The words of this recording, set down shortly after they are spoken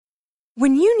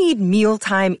When you need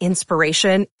mealtime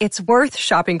inspiration, it's worth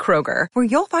shopping Kroger, where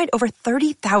you'll find over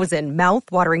 30,000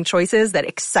 mouth-watering choices that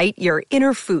excite your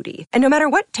inner foodie. And no matter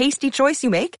what tasty choice you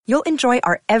make, you'll enjoy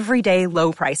our everyday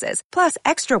low prices, plus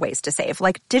extra ways to save,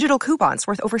 like digital coupons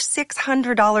worth over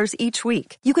 $600 each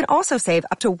week. You can also save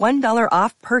up to $1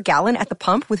 off per gallon at the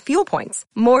pump with fuel points.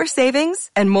 More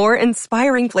savings and more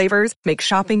inspiring flavors make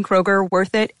shopping Kroger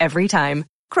worth it every time.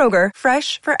 Kroger,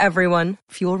 fresh for everyone.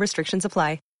 Fuel restrictions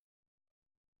apply.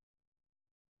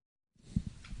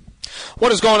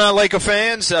 What is going on, Laker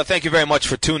fans? Thank you very much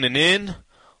for tuning in.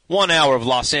 1 hour of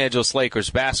Los Angeles Lakers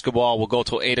basketball. We'll go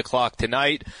till 8 o'clock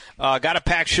tonight. Got a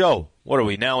packed show. What are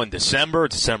we now in December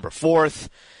 4th?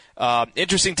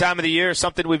 Interesting time of the year,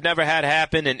 something we've never had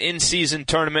happen, an in-season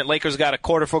tournament. Lakers got a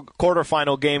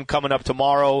quarterfinal game coming up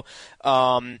tomorrow.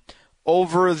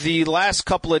 Over the last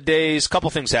couple of days, couple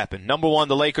things happened. Number one,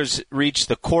 the Lakers reached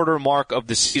the quarter mark of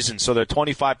the season, so they're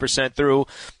 25% through.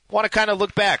 Want to kind of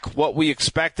look back, what we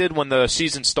expected when the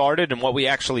season started and what we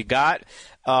actually got.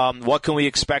 What can we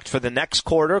expect for the next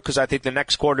quarter? Because I think the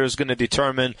next quarter is going to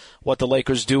determine what the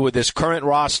Lakers do with this current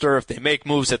roster, if they make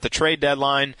moves at the trade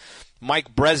deadline.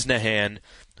 Mike Bresnahan,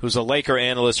 who's a Laker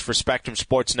analyst for Spectrum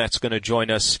Sportsnet, is going to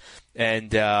join us,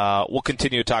 and we'll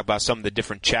continue to talk about some of the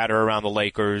different chatter around the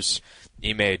Lakers,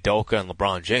 Ime Udoka and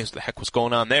LeBron James. What the heck was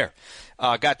going on there?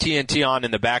 Got TNT on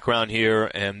in the background here,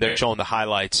 and they're showing the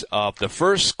highlights of the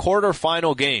first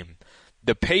quarterfinal game,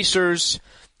 the Pacers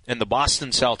and the Boston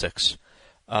Celtics.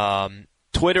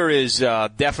 Twitter is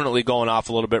definitely going off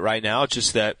a little bit right now. It's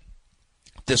just that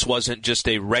this wasn't just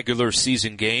a regular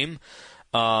season game.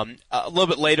 A little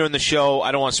bit later in the show,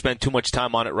 I don't want to spend too much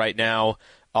time on it right now.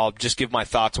 I'll just give my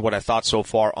thoughts on what I thought so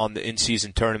far on the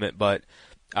in-season tournament, but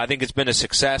I think it's been a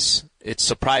success. It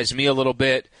surprised me a little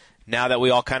bit now that we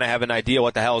all kind of have an idea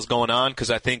what the hell is going on, because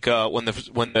I think when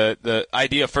the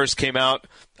idea first came out,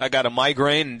 I got a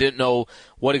migraine and didn't know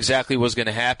what exactly was going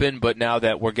to happen, but now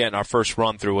that we're getting our first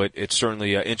run through it, it's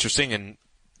certainly interesting, and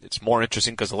it's more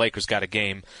interesting because the Lakers got a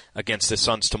game against the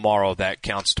Suns tomorrow that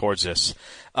counts towards this.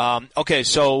 Okay,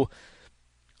 so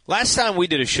last time we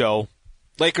did a show,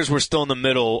 Lakers were still in the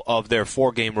middle of their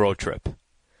 4-game road trip.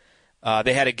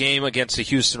 They had a game against the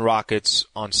Houston Rockets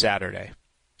on Saturday.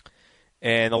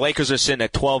 And the Lakers are sitting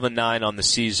at 12-9 on the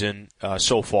season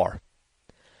so far.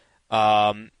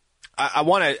 I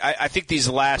think these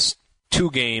last 2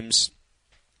 games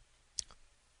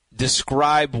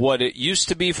describe what it used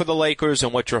to be for the Lakers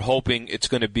and what you're hoping it's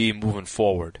going to be moving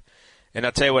forward. And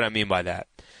I'll tell you what I mean by that.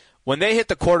 When they hit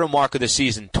the quarter mark of the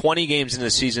season, 20 games in the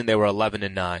season, they were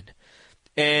 11-9.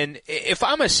 And if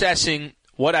I'm assessing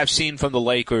what I've seen from the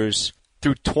Lakers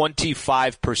through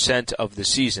 25% of the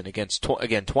season, against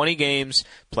 20 games,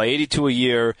 play 82 a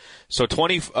year, so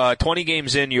 20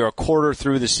 games in, you're a quarter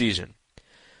through the season.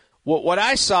 What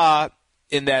I saw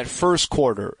in that first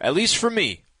quarter, at least for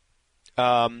me,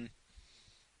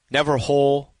 never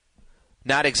whole,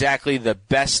 not exactly the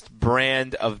best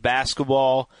brand of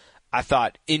basketball. I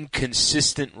thought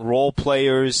inconsistent role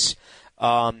players,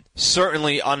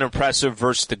 certainly unimpressive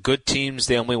versus the good teams.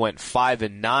 They only went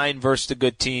 5-9 versus the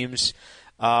good teams,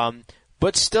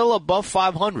 but still above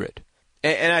 500.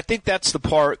 And I think that's the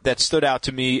part that stood out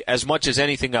to me as much as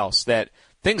anything else, that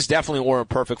things definitely weren't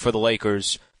perfect for the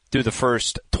Lakers through the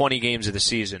first 20 games of the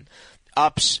season.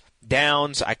 Ups,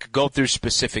 downs, I could go through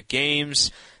specific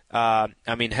games. Hell,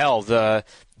 the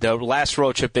last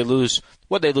road trip they lose,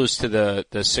 what'd they lose to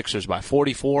the Sixers by,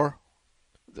 44?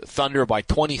 The Thunder by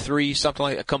 23, something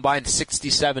like that, combined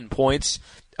 67 points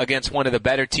against one of the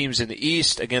better teams in the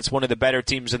East, against one of the better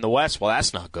teams in the West. Well,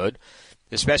 that's not good,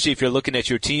 especially if you're looking at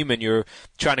your team and you're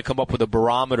trying to come up with a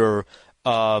barometer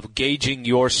of gauging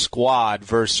your squad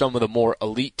versus some of the more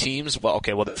elite teams. Well,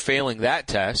 they're failing that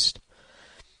test.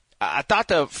 I thought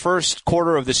the first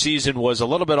quarter of the season was a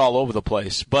little bit all over the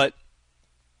place, but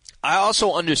I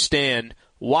also understand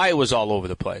why it was all over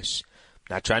the place.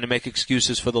 Not trying to make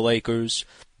excuses for the Lakers,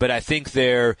 but I think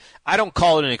I don't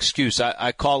call it an excuse.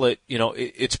 I call it,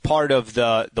 it's part of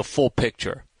the full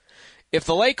picture. If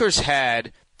the Lakers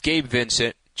had Gabe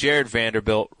Vincent, Jared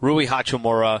Vanderbilt, Rui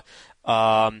Hachimura,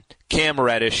 Cam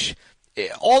Reddish,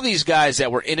 all these guys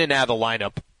that were in and out of the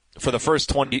lineup for the first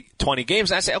 20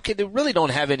 games, I say, okay, they really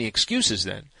don't have any excuses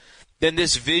then. Then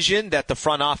this vision that the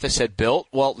front office had built,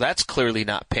 well, that's clearly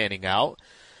not panning out.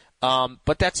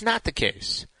 But that's not the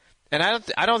case. And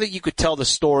I don't think you could tell the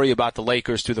story about the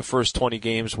Lakers through the first 20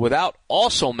 games without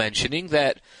also mentioning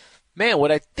that, man,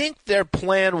 what I think their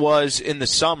plan was in the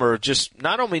summer just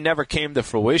not only never came to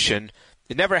fruition,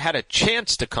 it never had a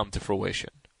chance to come to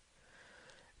fruition.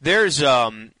 There's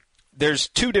 2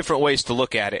 different ways to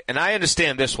look at it, and I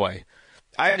understand this way.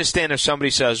 I understand if somebody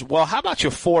says, well, how about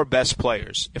your 4 best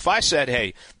players? If I said,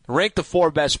 hey, rank the 4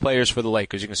 best players for the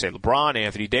Lakers, you can say LeBron,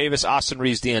 Anthony Davis, Austin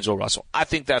Reeves, D'Angelo Russell. I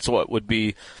think that's what would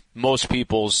be most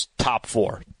people's top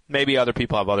 4. Maybe other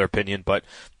people have other opinion, but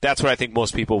that's what I think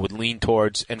most people would lean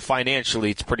towards. And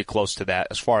financially, it's pretty close to that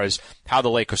as far as how the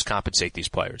Lakers compensate these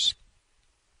players.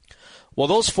 Well,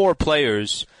 those 4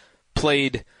 players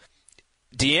played.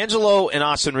 D'Angelo and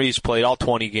Austin Reeves played all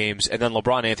 20 games, and then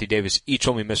LeBron and Anthony Davis each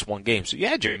only missed 1 game. So you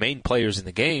had your main players in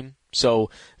the game. So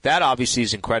that obviously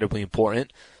is incredibly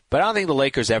important. But I don't think the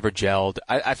Lakers ever gelled.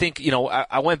 I think,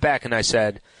 I went back and I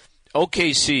said,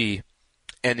 OKC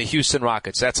and the Houston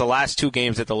Rockets, that's the last 2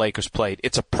 games that the Lakers played.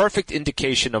 It's a perfect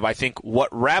indication of, I think, what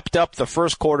wrapped up the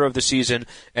first quarter of the season,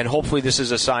 and hopefully this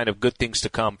is a sign of good things to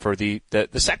come for the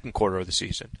second quarter of the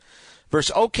season.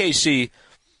 Versus OKC,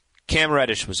 Cam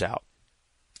Reddish was out.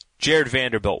 Jared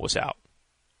Vanderbilt was out.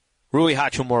 Rui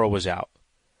Hachimura was out.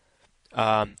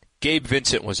 Gabe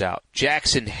Vincent was out.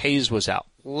 Jackson Hayes was out.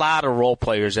 A lot of role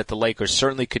players that the Lakers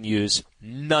certainly can use.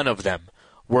 None of them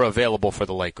were available for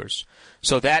the Lakers.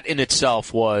 So that in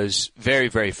itself was very,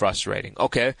 very frustrating.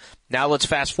 Okay, now let's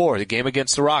fast forward. The game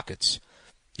against the Rockets.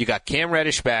 You got Cam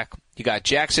Reddish back. You got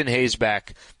Jackson Hayes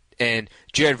back. And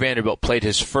Jared Vanderbilt played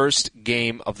his first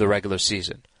game of the regular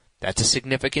season. That's a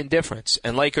significant difference.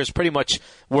 And Lakers pretty much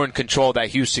were in control of that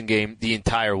Houston game the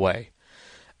entire way.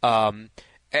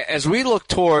 As we look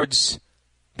towards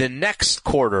the next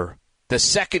quarter, the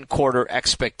second quarter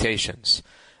expectations,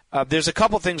 there's a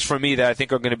couple things for me that I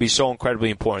think are going to be so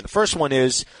incredibly important. The first one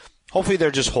is hopefully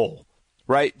they're just whole,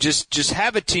 right? Just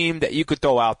have a team that you could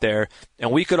throw out there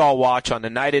and we could all watch on a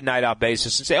night-in, night-out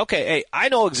basis and say, okay, hey, I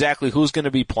know exactly who's going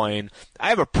to be playing. I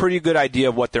have a pretty good idea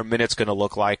of what their minute's going to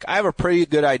look like. I have a pretty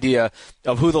good idea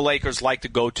of who the Lakers like to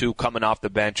go to coming off the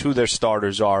bench, who their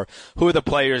starters are, who are the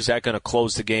players that are going to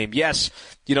close the game. Yes,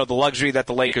 the luxury that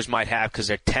the Lakers might have because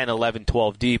they're 10, 11,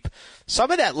 12 deep.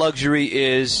 Some of that luxury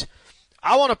is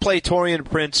I want to play Taurean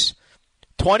Prince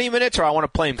 20 minutes or I want to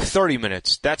play him 30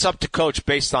 minutes. That's up to coach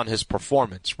based on his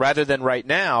performance. Rather than right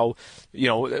now,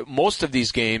 most of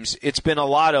these games, it's been a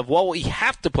lot of, well, we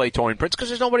have to play Taurean Prince because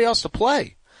there's nobody else to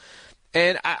play.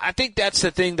 And I think that's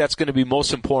the thing that's going to be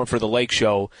most important for the Lake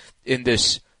Show in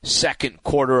this second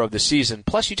quarter of the season.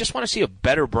 Plus, you just want to see a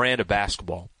better brand of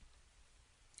basketball.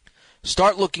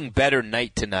 Start looking better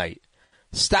night to night.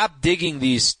 Stop digging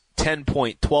these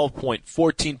 10-point, 12-point,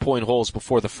 14-point holes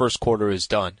before the first quarter is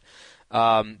done.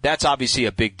 That's obviously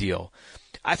a big deal.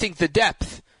 I think the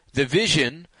depth, the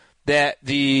vision that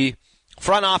the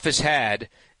front office had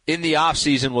in the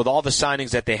offseason with all the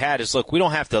signings that they had is, look, we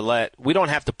don't have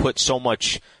to put so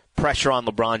much pressure on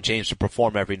LeBron James to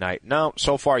perform every night. No,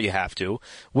 so far you have to.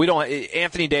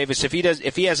 Anthony Davis, if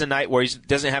he has a night where he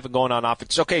doesn't have it going on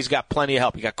offense, okay, he's got plenty of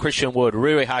help. You got Christian Wood,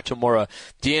 Rui Hachimura,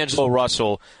 D'Angelo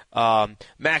Russell,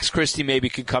 Max Christie maybe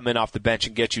can come in off the bench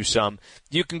and get you some.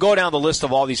 You can go down the list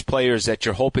of all these players that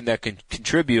you're hoping that can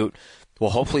contribute.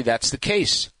 Well, hopefully that's the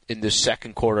case in this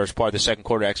second quarter as part of the second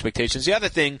quarter expectations. The other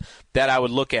thing that I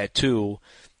would look at too,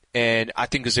 and I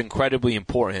think is incredibly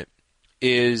important,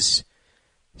 is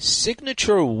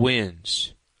signature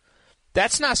wins.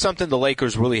 That's not something the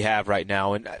Lakers really have right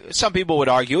now. And some people would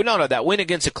argue, no, that win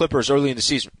against the Clippers early in the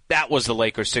season, that was the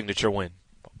Lakers' signature win.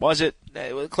 Was it?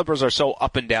 The Clippers are so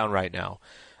up and down right now.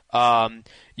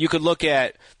 You could look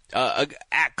at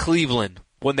Cleveland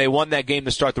when they won that game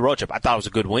to start the road trip. I thought it was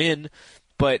a good win,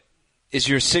 but is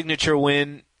your signature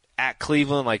win at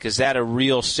Cleveland, is that a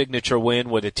real signature win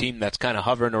with a team that's kind of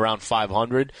hovering around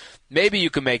 500? Maybe you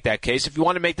can make that case. If you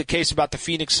want to make the case about the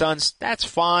Phoenix Suns, that's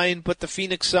fine, but the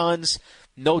Phoenix Suns,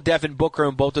 no Devin Booker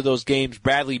in both of those games.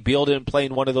 Bradley Beal didn't play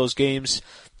in one of those games.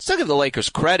 Still give the Lakers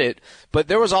credit, but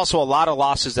there was also a lot of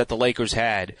losses that the Lakers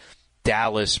had.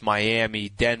 Dallas, Miami,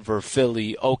 Denver,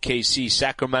 Philly, OKC,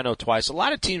 Sacramento twice. A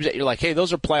lot of teams that you're like, hey,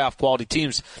 those are playoff quality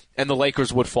teams, and the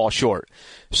Lakers would fall short.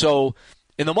 So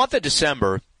in the month of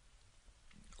December,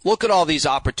 look at all these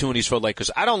opportunities for the Lakers.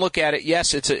 I don't look at it,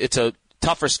 yes, it's a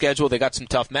tougher schedule. They got some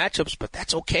tough matchups, but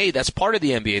that's okay. That's part of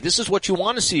the NBA. This is what you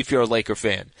want to see if you're a Laker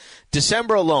fan.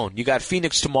 December alone, you got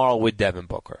Phoenix tomorrow with Devin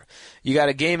Booker. You got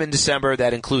a game in December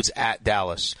that includes at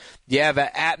Dallas. You have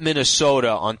at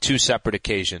Minnesota on 2 separate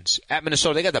occasions. At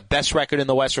Minnesota, they got the best record in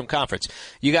the Western Conference.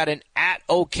 You got an at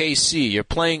OKC. You're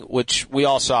playing, which we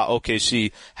all saw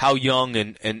OKC, how young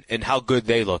and how good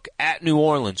they look. At New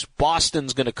Orleans,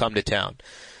 Boston's going to come to town.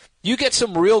 You get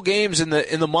some real games in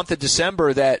the month of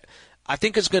December that I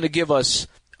think is going to give us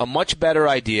a much better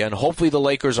idea, and hopefully the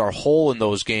Lakers are whole in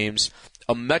those games,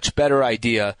 a much better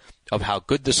idea of how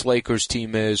good this Lakers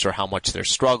team is or how much they're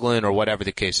struggling or whatever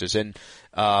the case is. And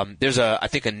there's I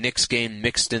think a Knicks game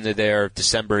mixed into there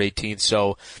December 18th.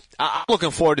 So I'm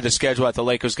looking forward to the schedule that the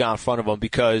Lakers got in front of them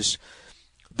because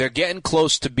they're getting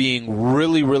close to being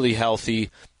really, really healthy.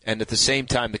 And at the same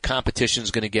time, the competition is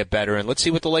going to get better. And let's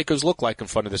see what the Lakers look like in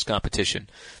front of this competition.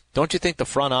 Don't you think the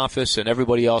front office and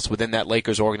everybody else within that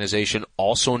Lakers organization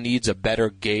also needs a better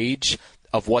gauge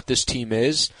of what this team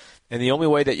is? And the only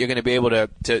way that you're going to be able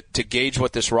to gauge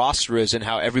what this roster is and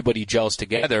how everybody gels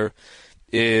together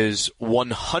is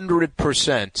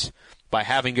 100% by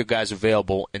having your guys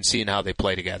available and seeing how they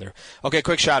play together. Okay,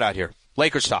 quick shout out here.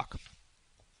 Lakers Talk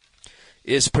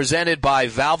is presented by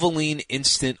Valvoline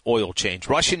Instant Oil Change.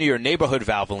 Rush into your neighborhood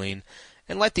Valvoline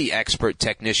and let the expert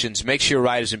technicians make sure your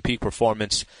ride is in peak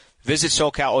performance. Visit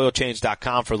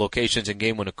SoCalOilChange.com for locations and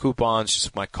game-winner coupons.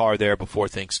 Just my car there before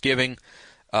Thanksgiving.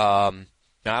 Now,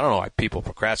 I don't know why people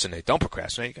procrastinate. Don't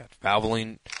procrastinate. You got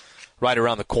Valvoline right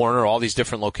around the corner, all these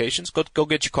different locations. Go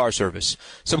get your car service.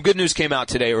 Some good news came out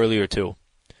today earlier, too.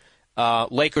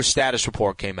 Lakers status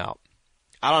report came out.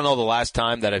 I don't know the last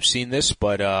time that I've seen this,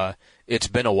 but it's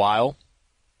been a while.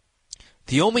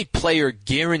 The only player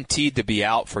guaranteed to be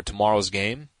out for tomorrow's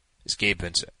game is Gabe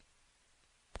Vincent.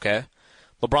 Okay?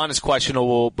 LeBron is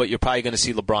questionable, but you're probably going to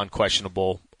see LeBron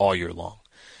questionable all year long.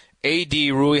 AD,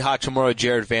 Rui Hachimura,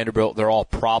 Jared Vanderbilt, they're all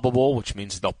probable, which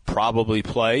means they'll probably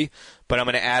play. But I'm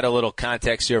going to add a little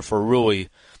context here for Rui.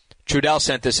 Trudell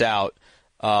sent this out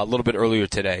a little bit earlier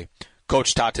today.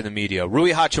 Coach talked to the media.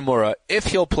 Rui Hachimura, if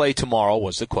he'll play tomorrow,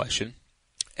 was the question.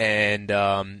 And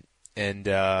Darvin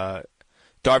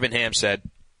Ham said,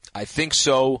 I think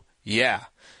so, yeah.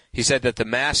 He said that the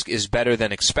mask is better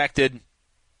than expected.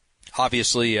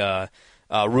 Obviously,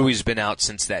 Rui's been out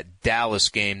since that Dallas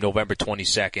game, November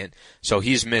 22nd, so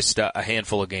he's missed a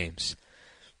handful of games.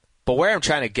 But where I'm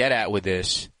trying to get at with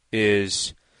this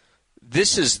is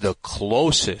the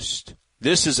closest.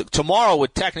 Tomorrow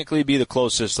would technically be the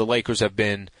closest the Lakers have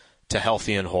been to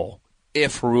healthy and whole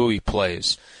if Rui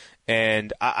plays.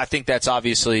 And I think that's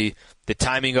obviously the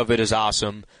timing of it is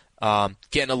awesome.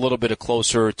 Getting a little bit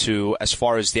closer to as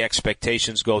far as the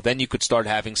expectations go. Then you could start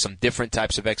having some different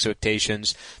types of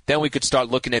expectations. Then we could start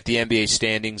looking at the NBA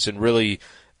standings and really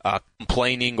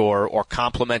complaining or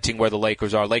complimenting where the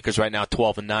Lakers are. Lakers right now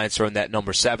 12-9, so in that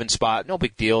number 7 spot. No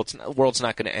big deal. The world's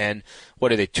not going to end.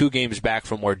 What are they, 2 games back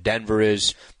from where Denver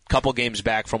is, couple games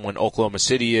back from when Oklahoma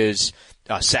City is.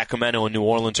 Sacramento and New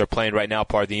Orleans are playing right now,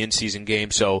 part of the in-season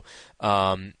game. So,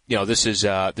 this is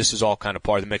all kind of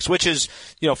part of the mix. Which is,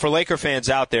 for Laker fans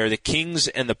out there, the Kings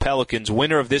and the Pelicans,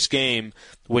 winner of this game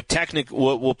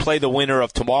will play the winner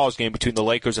of tomorrow's game between the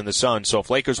Lakers and the Suns. So if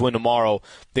Lakers win tomorrow,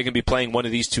 they're going to be playing one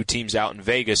of these two teams out in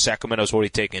Vegas. Sacramento's already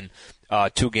taken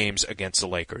 2 games against the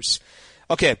Lakers.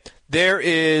 Okay, there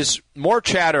is more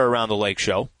chatter around the Lake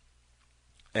Show.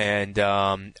 And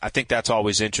I think that's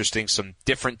always interesting. Some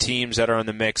different teams that are in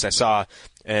the mix. I saw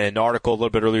an article a little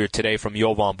bit earlier today from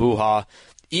Jovan Buha.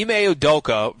 Ime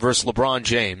Udoka versus LeBron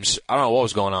James. I don't know what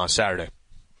was going on Saturday.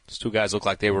 These two guys looked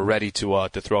like they were ready to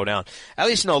throw down. At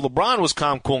least, no, LeBron was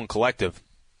calm, cool, and collective.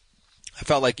 I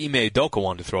felt like Ime Udoka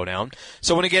wanted to throw down.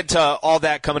 So we're going to get to all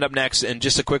that coming up next. And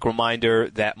just a quick reminder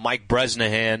that Mike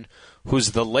Bresnahan,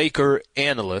 who's the Laker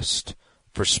analyst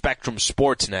for Spectrum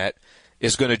Sportsnet,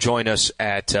 is going to join us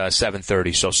at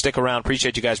 7:30. So stick around.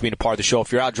 Appreciate you guys being a part of the show.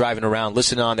 If you're out driving around,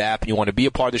 listening on the app, and you want to be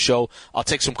a part of the show, I'll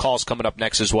take some calls coming up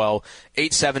next as well.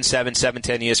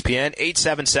 877-710-ESPN,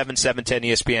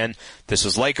 877-710-ESPN. This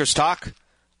is Lakers Talk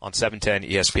on 710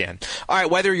 ESPN. All right,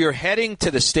 whether you're heading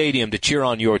to the stadium to cheer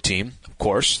on your team, of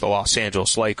course, the Los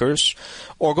Angeles Lakers,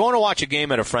 or going to watch a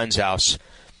game at a friend's house,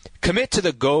 commit to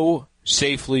the Go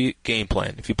Safely game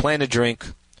plan. If you plan to drink,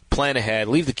 plan ahead,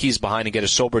 leave the keys behind, and get a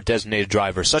sober designated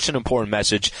driver. Such an important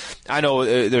message. I know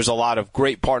there's a lot of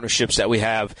great partnerships that we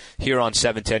have here on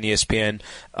 710 ESPN.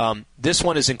 This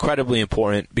one is incredibly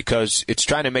important because it's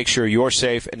trying to make sure you're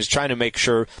safe, and it's trying to make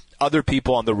sure other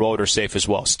people on the road are safe as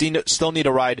well. Still need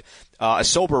a ride, a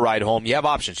sober ride home. You have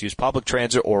options. Use public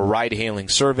transit or ride-hailing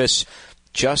service.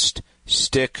 Just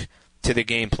stick to the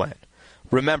game plan.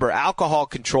 Remember, alcohol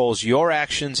controls your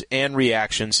actions and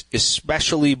reactions,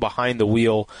 especially behind the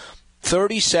wheel.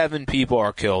 37 people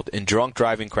are killed in drunk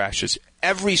driving crashes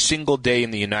every single day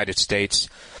in the United States.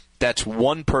 That's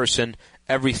one person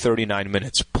every 39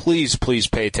 minutes. Please, please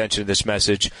pay attention to this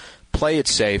message. Play it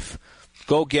safe.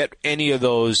 Go get any of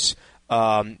those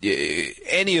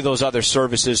other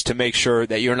services to make sure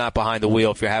that you're not behind the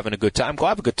wheel. If you're having a good time, go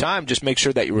have a good time. Just make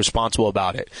sure that you're responsible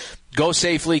about it. Go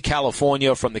Safely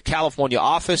California from the California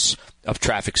Office of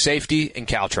Traffic Safety and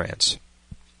Caltrans.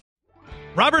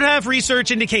 Robert Half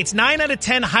research indicates 9 out of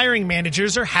 10 hiring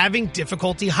managers are having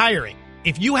difficulty hiring.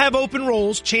 If you have open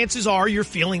roles, chances are you're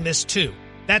feeling this too.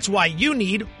 That's why you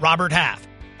need Robert Half.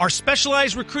 Our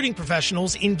specialized recruiting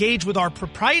professionals engage with our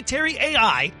proprietary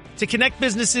AI to connect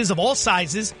businesses of all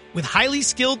sizes with highly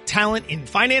skilled talent in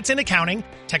finance and accounting,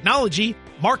 technology,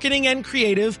 marketing and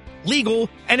creative, legal,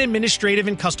 and administrative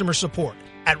and customer support.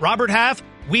 At Robert Half,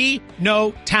 we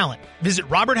know talent. Visit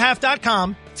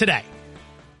roberthalf.com today.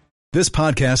 This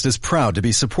podcast is proud to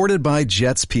be supported by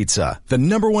Jets Pizza, the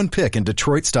 #1 pick in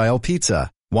Detroit-style pizza.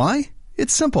 Why?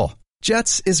 It's simple.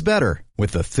 Jets is better.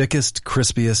 With the thickest,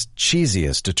 crispiest,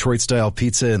 cheesiest Detroit-style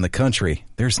pizza in the country,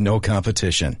 there's no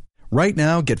competition. Right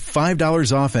now, get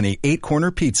 $5 off any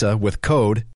 8-corner pizza with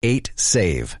code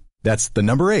 8SAVE. That's the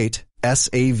number 8,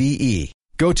 S-A-V-E.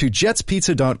 Go to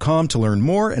jetspizza.com to learn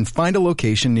more and find a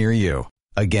location near you.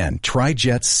 Again, try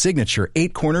Jet's signature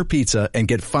 8-corner pizza and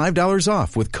get $5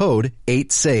 off with code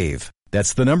 8SAVE.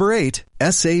 That's the number 8,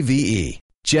 S-A-V-E.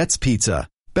 Jet's Pizza.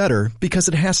 Better because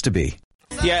it has to be.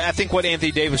 Yeah, I think what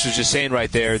Anthony Davis was just saying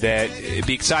right there, that he'd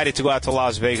be excited to go out to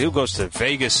Las Vegas. Who goes to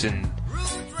Vegas in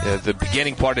the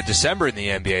beginning part of December in the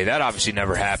NBA? That obviously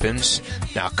never happens.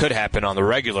 Now, it could happen on the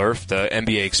regular if the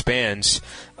NBA expands.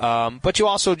 But you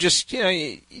also just,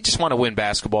 you just want to win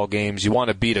basketball games. You want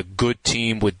to beat a good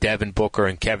team with Devin Booker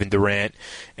and Kevin Durant.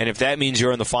 And if that means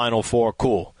you're in the Final Four,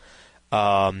 cool.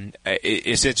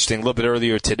 It's interesting. A little bit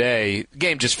earlier today, the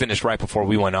game just finished right before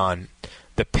we went on.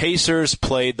 The Pacers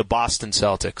played the Boston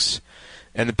Celtics.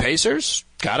 And the Pacers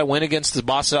got to win against the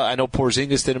Boston. I know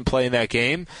Porzingis didn't play in that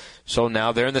game, so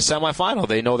now they're in the semifinal.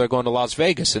 They know they're going to Las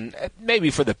Vegas. And maybe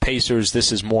for the Pacers,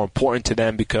 this is more important to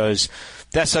them because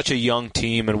that's such a young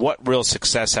team, and what real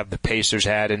success have the Pacers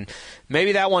had? And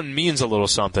maybe that one means a little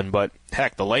something, but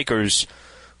heck, the Lakers,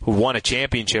 who won a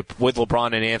championship with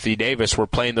LeBron and Anthony Davis, were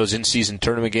playing those in-season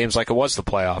tournament games like it was the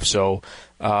playoffs. So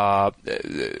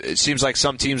it seems like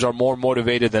some teams are more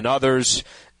motivated than others.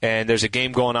 And there's a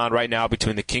game going on right now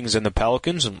between the Kings and the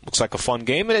Pelicans, and it looks like a fun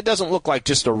game. And it doesn't look like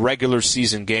just a regular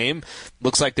season game.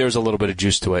 Looks like there's a little bit of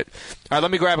juice to it. All right,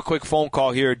 let me grab a quick phone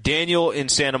call here. Daniel in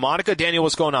Santa Monica. Daniel,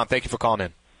 what's going on? Thank you for calling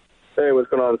in. Hey, what's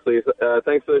going on, Steve?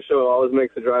 Thanks for the show. It always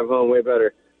makes the drive home way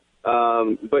better.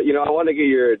 But, I want to get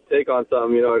your take on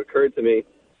something. It occurred to me.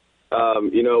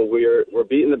 We're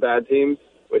beating the bad teams,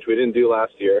 which we didn't do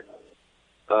last year.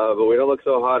 But we don't look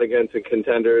so hot against the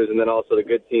contenders, and then also the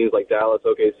good teams like Dallas,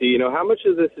 OKC. How much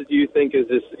of this do you think is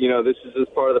this, this is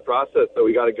just part of the process that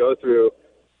we got to go through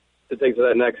to take to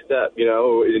that next step?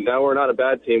 Now we're not a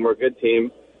bad team. We're a good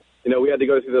team. We had to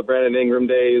go through the Brandon Ingram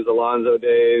days, the Lonzo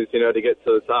days, to get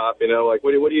to the top.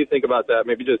 What do you think about that?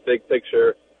 Maybe just big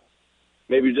picture.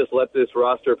 Maybe just let this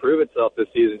roster prove itself this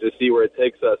season to see where it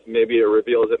takes us. Maybe it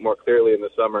reveals it more clearly in the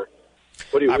summer.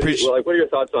 What are your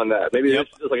thoughts on that? Maybe this is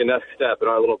just like a next step in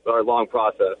our long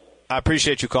process. I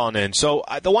appreciate you calling in. So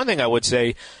the one thing I would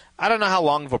say, I don't know how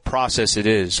long of a process it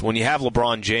is. When you have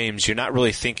LeBron James, you're not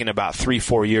really thinking about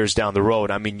 3-4 years down the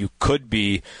road. I mean, you could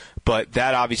be, but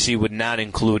that obviously would not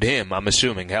include him, I'm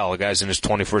assuming. Hell, the guy's in his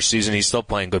 21st season. He's still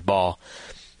playing good ball.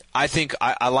 I think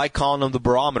I like calling them the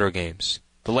barometer games.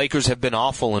 The Lakers have been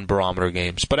awful in barometer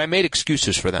games, but I made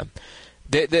excuses for them.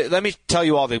 Let me tell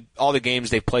you all the games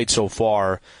they played so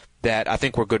far that I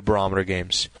think were good barometer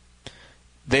games.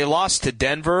 They lost to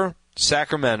Denver,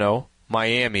 Sacramento,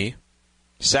 Miami,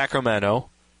 Sacramento,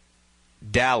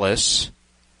 Dallas,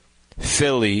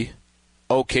 Philly,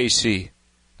 OKC.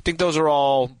 I think those are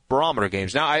all barometer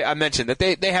games. Now, I mentioned that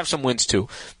they have some wins too.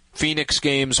 Phoenix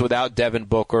games without Devin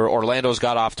Booker. Orlando's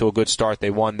got off to a good start. They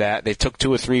won that. They took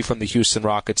 2 or 3 from the Houston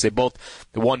Rockets. They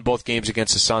won both games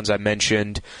against the Suns, I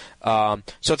mentioned. So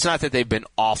it's not that they've been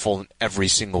awful in every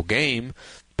single game,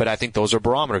 but I think those are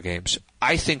barometer games.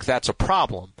 I think that's a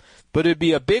problem. But it'd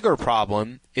be a bigger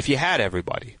problem if you had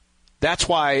everybody. That's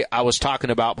why I was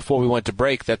talking about before we went to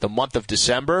break that the month of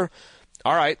December,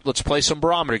 all right, let's play some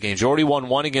barometer games. You already won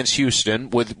one against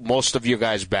Houston with most of your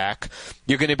guys back.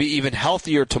 You're going to be even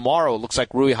healthier tomorrow. It looks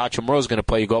like Rui Hachimura is going to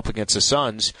play. You go up against the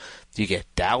Suns. Do you get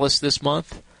Dallas this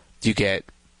month? Do you get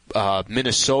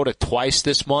Minnesota twice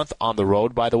this month on the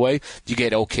road, by the way? Do you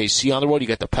get OKC on the road? You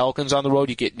get the Pelicans on the road.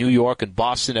 You get New York and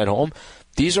Boston at home.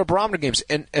 These are barometer games.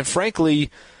 And frankly,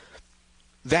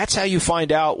 that's how you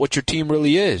find out what your team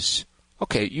really is.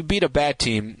 Okay, you beat a bad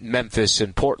team, Memphis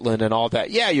and Portland and all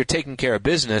that. Yeah, you're taking care of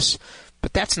business,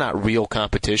 but that's not real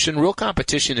competition. Real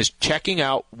competition is checking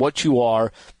out what you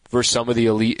are versus some of the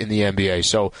elite in the NBA.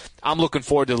 So I'm looking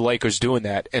forward to the Lakers doing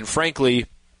that. And frankly,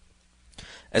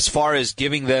 as far as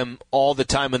giving them all the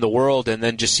time in the world and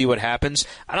then just see what happens,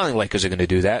 I don't think Lakers are going to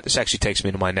do that. This actually takes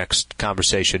me to my next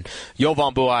conversation.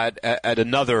 Jovan Buha had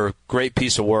another great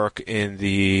piece of work in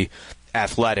The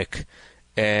Athletic,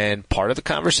 and part of the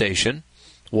conversation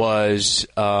was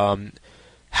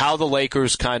how the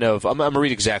Lakers kind of, I'm going to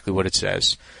read exactly what it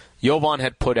says. Jovan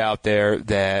had put out there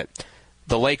that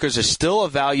the Lakers are still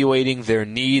evaluating their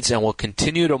needs and will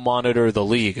continue to monitor the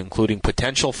league, including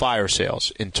potential fire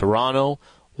sales in Toronto,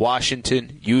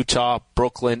 Washington, Utah,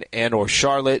 Brooklyn, and or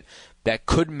Charlotte that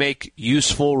could make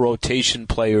useful rotation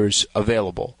players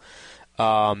available.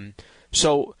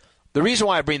 So the reason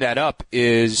why I bring that up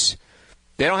is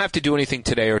they don't have to do anything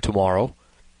today or tomorrow.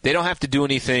 They don't have to do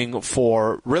anything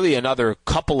for really another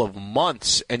couple of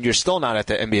months, and you're still not at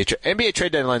the NBA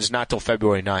trade deadline is not till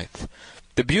February 9th.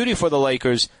 The beauty for the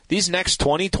Lakers, these next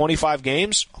 20, 25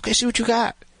 games, okay, see what you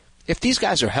got. If these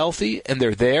guys are healthy and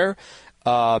they're there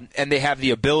and they have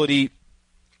the ability,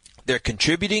 they're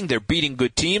contributing, they're beating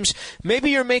good teams, maybe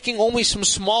you're making only some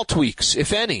small tweaks,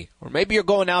 if any. Or maybe you're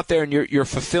going out there and you're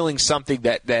fulfilling something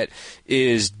that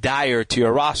is dire to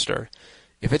your roster.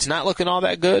 If it's not looking all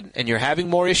that good and you're having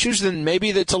more issues, then maybe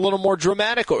it's a little more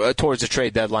dramatic towards the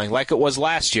trade deadline like it was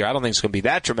last year. I don't think it's going to be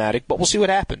that dramatic, but we'll see what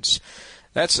happens.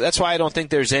 That's why I don't think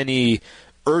there's any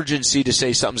urgency to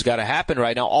say something's got to happen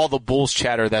right now. All the Bulls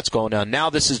chatter that's going on. Now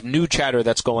this is new chatter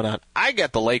that's going on. I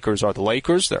get the Lakers are the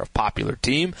Lakers. They're a popular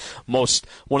team. One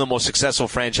of the most successful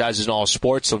franchises in all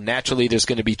sports, so naturally there's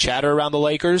going to be chatter around the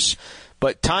Lakers.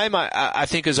 But time, I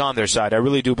think, is on their side. I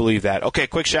really do believe that. Okay,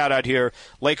 quick shout-out here.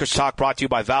 Lakers Talk brought to you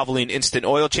by Valvoline Instant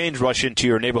Oil Change. Rush into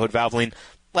your neighborhood Valvoline.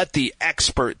 Let the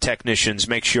expert technicians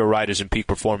make sure your ride is in peak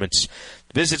performance.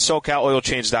 Visit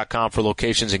SoCalOilChange.com for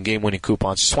locations and game-winning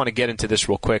coupons. Just want to get into this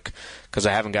real quick because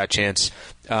I haven't got a chance.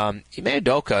 Ime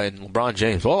Udoka and LeBron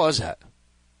James, what was that?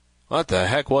 What the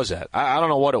heck was that? I don't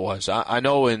know what it was. I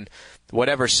know in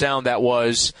whatever sound that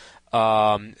was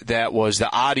the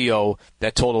audio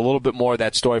that told a little bit more of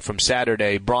that story from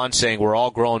Saturday. Bron saying we're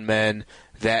all grown men.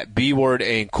 That B word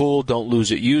ain't cool. Don't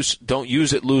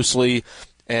use it loosely.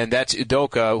 And that's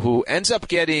Udoka, who ends up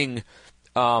getting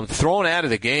thrown out of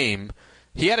the game.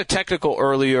 He had a technical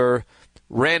earlier,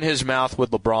 ran his mouth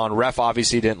with LeBron. Ref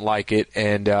obviously didn't like it,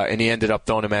 and he ended up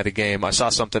throwing him out of the game. I saw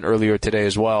something earlier today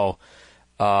as well.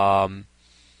 Darvin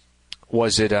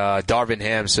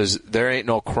Ham says, there ain't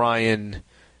no crying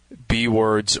B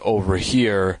words over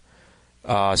here.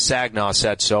 Saginaw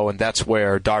said so, and that's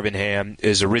where Darvin Ham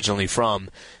is originally from.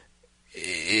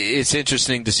 It's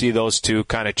interesting to see those two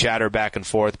kind of chatter back and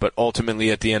forth, but ultimately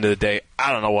at the end of the day,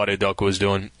 I don't know what Udoka was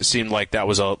doing. It seemed like that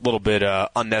was a little bit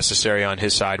unnecessary on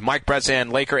his side. Mike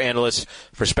Bretzan, Laker analyst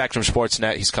for Spectrum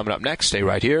Sportsnet. He's coming up next. Stay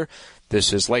right here.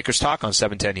 This is Lakers Talk on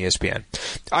 710 ESPN.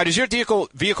 All right, is your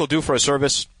vehicle due for a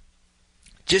service?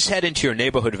 Just head into your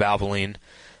neighborhood Valvoline.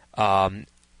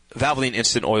 Valvoline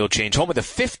Instant Oil Change, home with a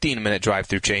 15-minute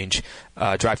drive-through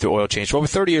oil change. For over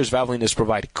 30 years, Valvoline has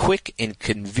provided quick and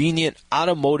convenient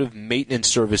automotive maintenance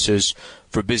services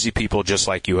for busy people just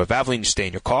like you. At Valvoline, you stay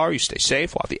in your car, you stay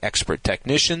safe, while the expert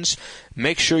technicians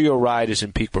make sure your ride is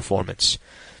in peak performance.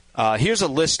 Here's a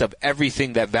list of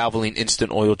everything that Valvoline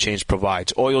Instant Oil Change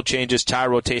provides. Oil changes, tire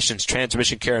rotations,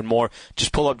 transmission care, and more.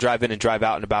 Just pull up, drive in, and drive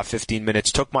out in about 15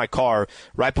 minutes. Took my car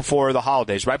right before the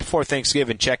holidays, right before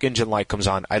Thanksgiving. Check engine light comes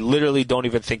on. I literally don't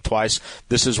even think twice.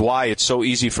 This is why it's so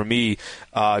easy for me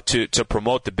to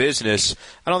promote the business.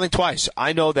 I don't think twice.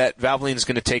 I know that Valvoline is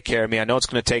going to take care of me. I know it's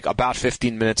going to take about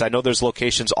 15 minutes. I know there's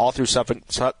locations all through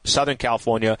Southern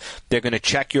California. They're going to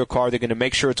check your car. They're going to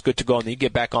make sure it's good to go, and then you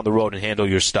get back on the road and handle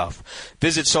your stuff.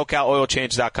 Visit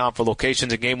SoCalOilChange.com for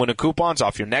locations and game-winning coupons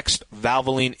off your next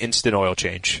Valvoline Instant Oil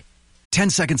Change. 10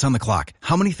 seconds on the clock.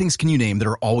 How many things can you name that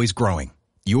are always growing?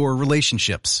 Your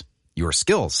relationships, your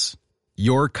skills,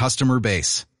 your customer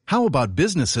base. How about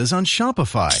businesses on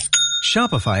Shopify?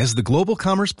 Shopify is the global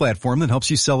commerce platform that helps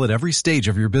you sell at every stage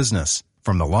of your business.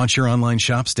 From the launch your online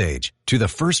shop stage, to the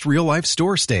first real-life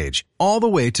store stage, all the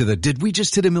way to the did we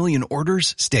just hit 1 million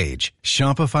orders stage.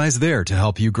 Shopify's there to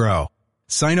help you grow.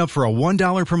 Sign up for a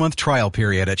 $1 per month trial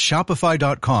period at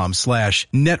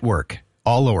shopify.com/network,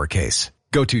 all lowercase.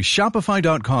 Go to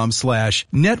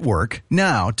shopify.com/network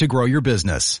now to grow your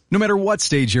business, no matter what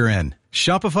stage you're in.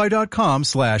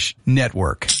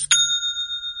 Shopify.com/network.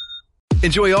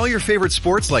 Enjoy all your favorite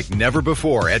sports like never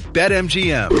before at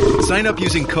BetMGM. Sign up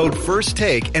using code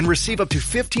FIRSTTAKE and receive up to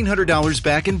 $1,500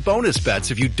 back in bonus bets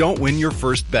if you don't win your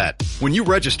first bet. When you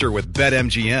register with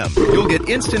BetMGM, you'll get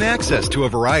instant access to a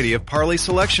variety of parlay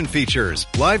selection features,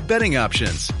 live betting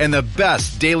options, and the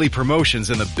best daily promotions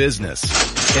in the business.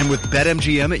 And with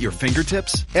BetMGM at your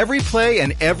fingertips, every play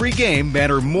and every game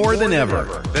matter more than ever.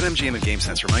 BetMGM and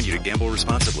GameSense remind you to gamble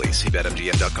responsibly. See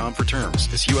BetMGM.com for terms.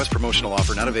 This U.S. promotional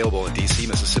offer not available in D.C.,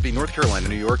 Mississippi, North Carolina,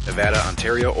 New York, Nevada,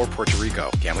 Ontario, or Puerto Rico.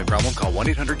 Gambling problem? Call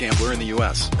 1-800-GAMBLER in the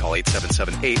U.S. Call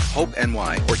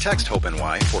 877-8-HOPE-NY or text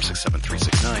HOPE-NY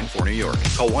 467-369 for New York.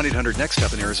 Call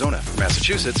 1-800-NEXT-STEP in Arizona. For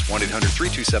Massachusetts,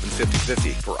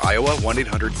 1-800-327-5050. For Iowa,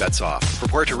 1-800-BETS-OFF. For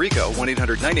Puerto Rico,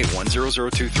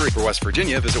 1-800-981-0023. For West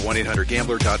Virginia, visit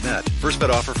 1-800-GAMBLER.net. First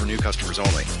bet offer for new customers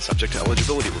only. Subject to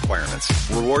eligibility requirements.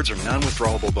 Rewards are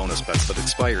non-withdrawable bonus bets that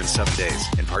expire in 7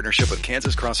 days. In partnership with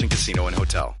Kansas Crossing Casino and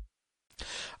Hotel.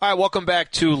 All right, welcome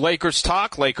back to Lakers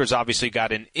Talk. Lakers obviously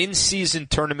got an in-season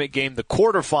tournament game, the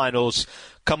quarterfinals,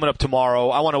 coming up tomorrow.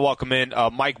 I want to welcome in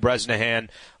Mike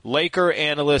Bresnahan, Laker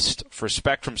analyst for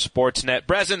Spectrum Sportsnet.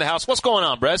 Brez in the house. What's going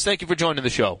on, Brez? Thank you for joining the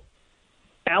show.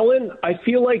 Alan, I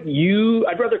feel like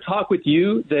I'd rather talk with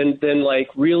you than like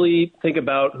really think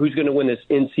about who's going to win this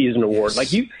in-season award. Yes.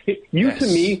 Like you to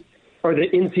me are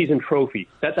the in-season trophy.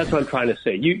 That's what I'm trying to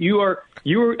say.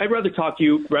 I'd rather talk to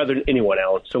you rather than anyone,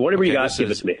 Alan. So whatever you got,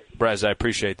 give it to me. Brez, I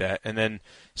appreciate that. And then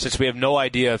since we have no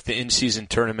idea if the in-season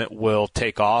tournament will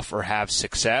take off or have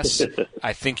success,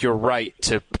 I think you're right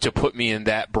to put me in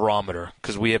that barometer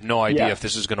because we have no idea if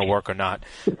this is going to work or not.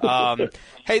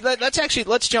 Hey,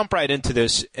 let's jump right into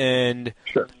this. And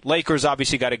sure. Lakers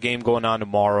obviously got a game going on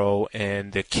tomorrow,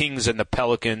 and the Kings and the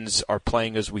Pelicans are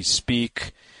playing as we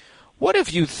speak. What have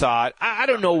you thought? I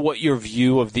don't know what your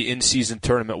view of the in-season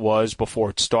tournament was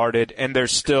before it started, and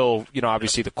there's still,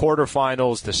 obviously the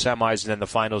quarterfinals, the semis, and then the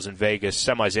finals in Vegas,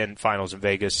 semis and finals in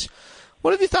Vegas.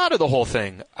 What have you thought of the whole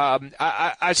thing?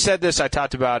 I said this, I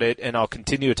talked about it, and I'll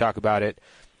continue to talk about it.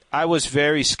 I was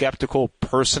very skeptical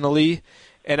personally,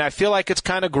 and I feel like it's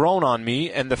kind of grown on me,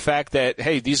 and the fact that,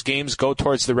 hey, these games go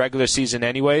towards the regular season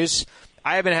anyways,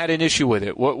 I haven't had an issue with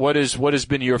it. What has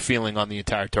been your feeling on the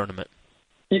entire tournament?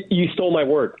 You stole my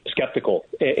word, skeptical.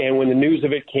 And when the news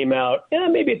of it came out,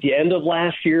 maybe at the end of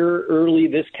last year, early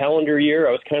this calendar year,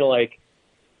 I was kind of like,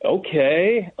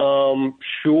 okay,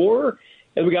 sure.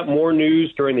 And we got more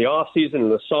news during the off season in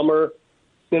the summer.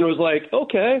 And it was like,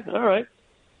 okay, all right.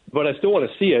 But I still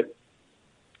want to see it.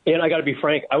 And I got to be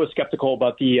frank, I was skeptical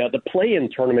about the play-in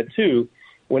tournament too.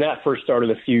 When that first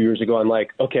started a few years ago, I'm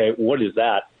like, okay, what is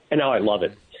that? And now I love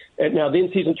it. And now the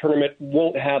in-season tournament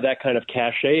won't have that kind of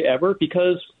cachet ever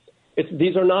because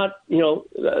these are not,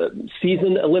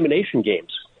 season elimination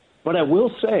games. But I will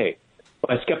say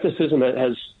my skepticism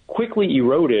has quickly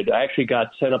eroded. I actually got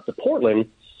sent up to Portland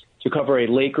to cover a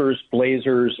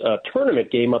Lakers-Blazers tournament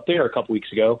game up there a couple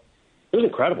weeks ago. It was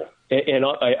incredible. And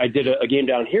I did a game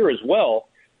down here as well,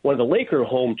 one of the Laker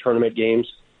home tournament games.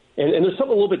 And there's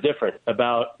something a little bit different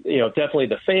about, definitely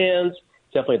the fans,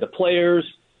 definitely the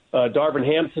players. Darvin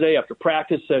Ham today after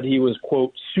practice said he was,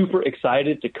 quote, super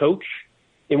excited to coach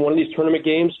in one of these tournament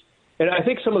games. And I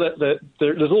think some of there's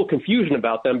a little confusion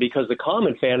about them because the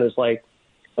common fan is like,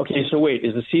 okay, so wait,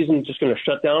 is the season just going to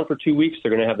shut down for 2 weeks? They're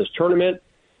going to have this tournament?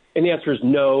 And the answer is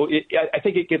no. I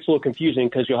think it gets a little confusing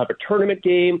because you'll have a tournament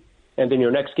game, and then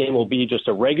your next game will be just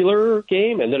a regular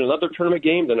game, and then another tournament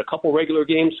game, then a couple regular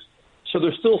games. So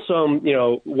there's still some,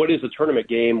 what is a tournament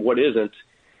game, what isn't.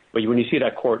 But when you see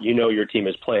that court, your team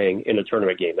is playing in a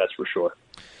tournament game, that's for sure.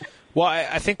 Well,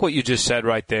 I think what you just said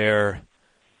right there,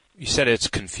 you said it's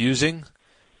confusing.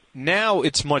 Now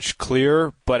it's much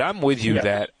clearer, but I'm with you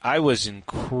that I was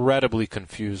incredibly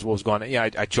confused what was going on. Yeah,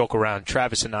 I joke around.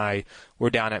 Travis and I were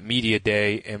down at Media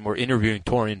Day, and we're interviewing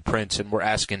Taurean Prince, and we're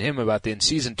asking him about the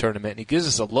in-season tournament, and he gives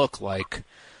us a look like,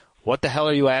 what the hell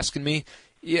are you asking me?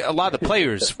 Yeah, a lot of the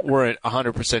players weren't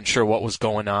 100% sure what was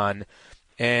going on.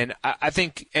 And I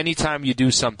think anytime you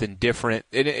do something different,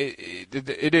 it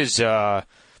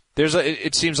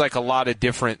seems like a lot of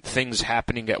different things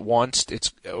happening at once.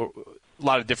 It's a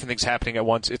lot of different things happening at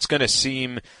once. It's going to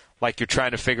seem like you're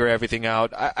trying to figure everything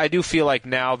out. I do feel like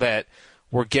now that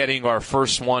we're getting our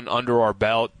first one under our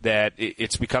belt, that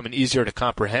it's becoming easier to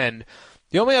comprehend.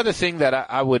 The only other thing that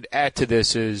I would add to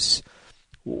this is,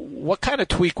 what kind of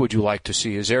tweak would you like to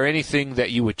see? Is there anything that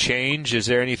you would change? Is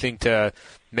there anything to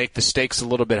make the stakes a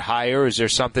little bit higher? Is there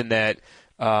something that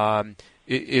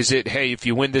is it, hey, if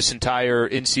you win this entire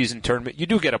in-season tournament, you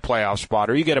do get a playoff spot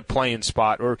or you get a play-in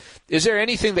spot? Or is there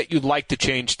anything that you'd like to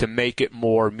change to make it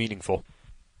more meaningful?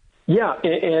 Yeah,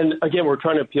 and again, we're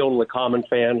trying to appeal to the common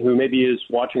fan who maybe is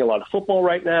watching a lot of football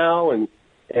right now, and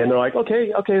they're like,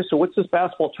 okay, so what's this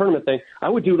basketball tournament thing? I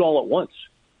would do it all at once,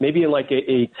 maybe in like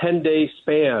a 10-day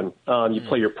span. You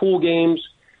play your pool games.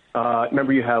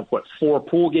 Remember, you have, 4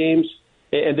 pool games,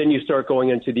 and then you start going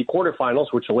into the quarterfinals,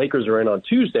 which the Lakers are in on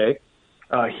Tuesday,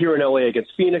 here in L.A.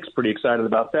 against Phoenix. Pretty excited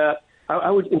about that. I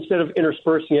would, instead of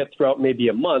interspersing it throughout maybe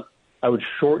a month, I would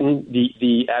shorten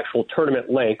the actual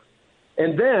tournament length.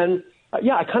 And then,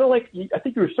 I kind of like, I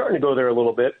think you were starting to go there a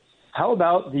little bit. How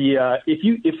about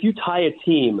if you tie a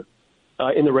team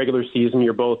in the regular season,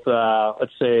 you're both,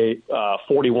 let's say,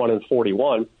 41 and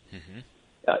 41.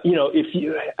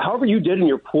 Mm-hmm. However you did in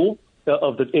your pool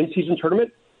of the in-season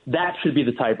tournament, that should be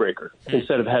the tiebreaker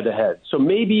instead of head-to-head. So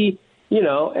maybe, hey,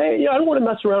 I don't want to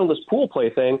mess around with this pool play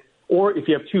thing. Or if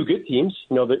you have 2 good teams,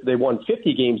 they won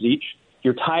 50 games each,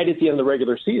 you're tied at the end of the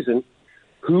regular season.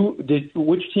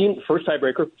 Which team, first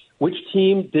tiebreaker, which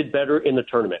team did better in the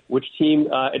tournament? Which team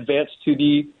advanced to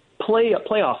the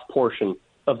playoff portion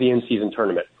of the in-season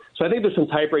tournament? So I think there's some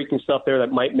tie-breaking stuff there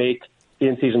that might make the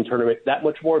in-season tournament that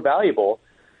much more valuable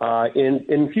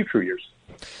in future years.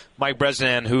 Mike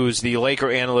Bresnan, who's the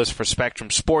Laker analyst for Spectrum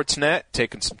Sportsnet,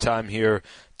 taking some time here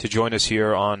to join us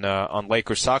here on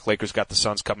Lakers Talk. Lakers got the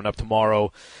Suns coming up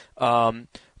tomorrow.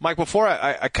 Mike, before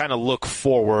I kind of look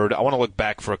forward, I want to look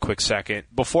back for a quick second.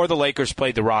 Before the Lakers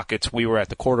played the Rockets, we were at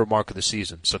the quarter mark of the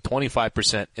season, so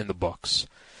 25% in the books.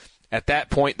 At that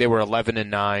point, they were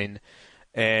 11-9,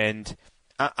 and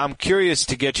I'm curious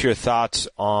to get your thoughts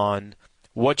on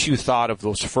what you thought of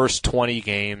those first 20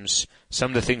 games,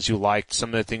 some of the things you liked, some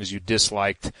of the things you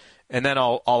disliked, and then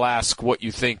I'll ask what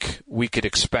you think we could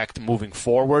expect moving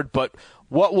forward. But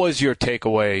what was your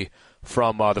takeaway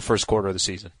from the first quarter of the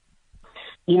season?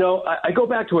 I go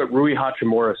back to what Rui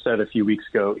Hachimura said a few weeks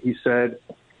ago. He said,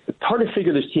 it's hard to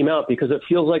figure this team out because it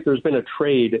feels like there's been a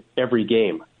trade every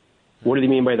game. What do they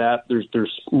mean by that? There's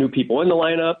new people in the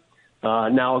lineup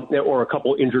now, or a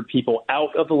couple injured people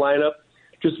out of the lineup.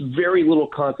 Just very little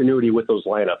continuity with those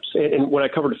lineups. And when I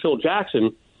covered Phil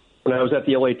Jackson, when I was at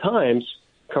the LA Times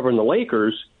covering the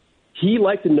Lakers, he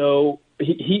liked to know,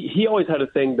 he always had a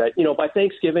thing that, by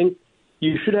Thanksgiving,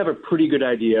 you should have a pretty good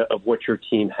idea of what your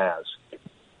team has.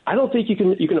 I don't think you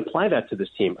can apply that to this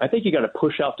team. I think you got to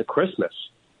push out to Christmas.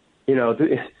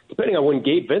 Depending on when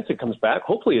Gabe Vincent comes back,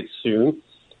 hopefully it's soon,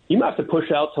 you might have to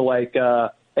push out to like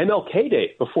MLK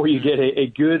Day before you get a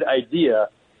good idea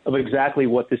of exactly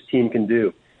what this team can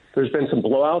do. There's been some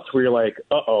blowouts where you're like,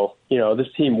 this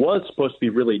team was supposed to be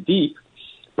really deep,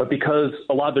 but because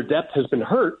a lot of their depth has been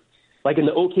hurt, like in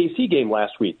the OKC game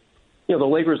last week, the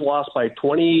Lakers lost by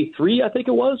 23, I think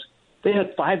it was. They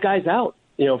had 5 guys out,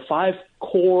 5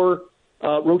 core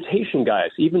rotation guys,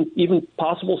 even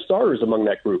possible starters among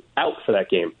that group out for that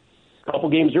game. A couple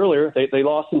games earlier, they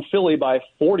lost in Philly by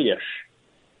 40-ish,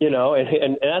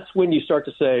 and that's when you start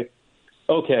to say,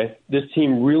 okay, this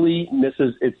team really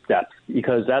misses its depth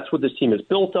because that's what this team is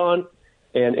built on.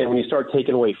 And when you start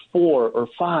taking away 4 or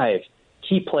 5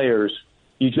 key players,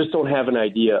 you just don't have an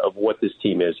idea of what this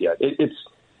team is yet. It's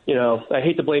I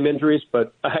hate to blame injuries,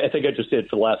 but I think I just did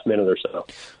for the last minute or so.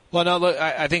 Well, no, look,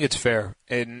 I think it's fair.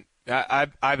 And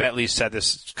I've at least said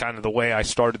this kind of the way I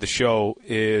started the show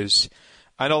is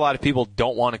I know a lot of people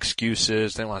don't want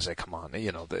excuses. They want to say, come on,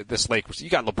 this Lakers, you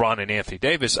got LeBron and Anthony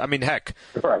Davis. I mean, heck,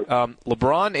 right.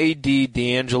 LeBron, AD,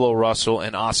 D'Angelo Russell,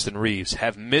 and Austin Reeves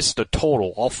have missed a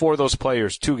total, all 4 of those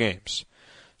players, 2 games.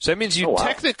 So that means you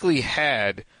technically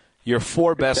had your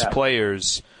 4 best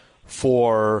players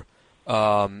for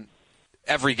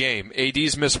every game.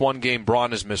 AD's missed 1 game.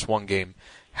 Bron has missed 1 game.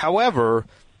 However,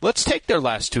 let's take their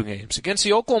last 2 games. Against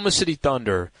the Oklahoma City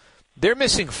Thunder, they're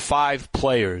missing 5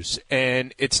 players,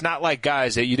 and it's not like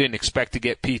guys that you didn't expect to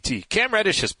get PT. Cam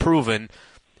Reddish has proven,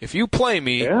 if you play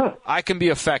me, I can be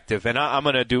effective, and I'm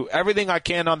going to do everything I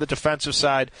can on the defensive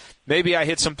side. Maybe I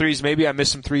hit some threes, maybe I miss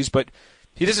some threes, but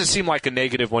he doesn't seem like a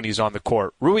negative when he's on the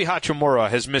court. Rui Hachimura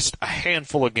has missed a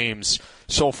handful of games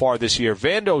so far this year.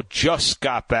 Vando just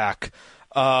got back,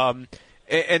 and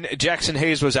Jackson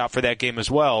Hayes was out for that game as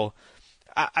well.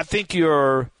 I think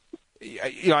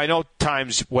I know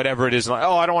times whatever it is, like,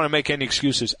 I don't want to make any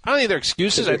excuses. I don't think they're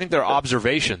excuses. I think they're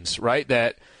observations, right?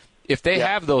 That if they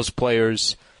have those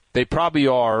players, they probably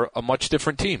are a much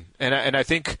different team. And I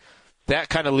think that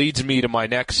kind of leads me to my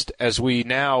next, as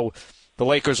the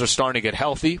Lakers are starting to get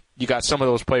healthy. You got some of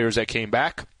those players that came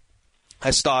back. I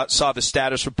saw the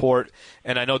status report,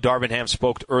 and I know Darvin Ham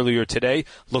spoke earlier today.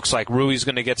 Looks like Rui's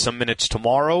going to get some minutes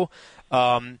tomorrow.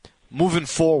 Moving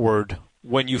forward,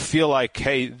 when you feel like,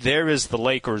 hey, there is the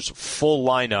Lakers' full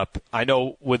lineup. I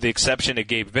know with the exception of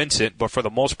Gabe Vincent, but for the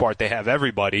most part they have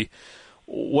everybody.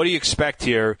 What do you expect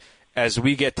here as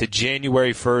we get to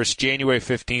January 1st, January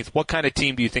 15th? What kind of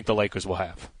team do you think the Lakers will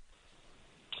have?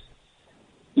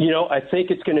 I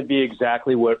think it's going to be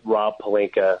exactly what Rob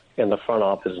Pelinka and the front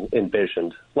office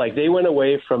envisioned. Like, they went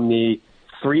away from the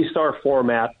 3-star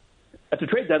format at the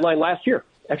trade deadline last year.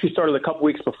 Actually started a couple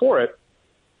weeks before it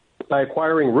by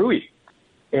acquiring Rui.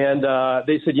 And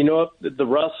they said, you know what, the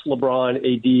Russ, LeBron,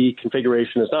 AD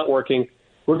configuration is not working.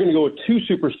 We're going to go with 2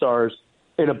 superstars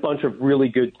and a bunch of really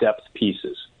good depth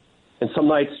pieces. And some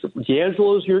nights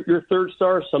D'Angelo's your third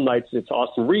star. Some nights it's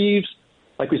Austin Reeves,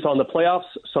 like we saw in the playoffs.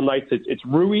 Some nights it's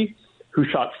Rui, who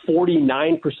shot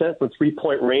 49% from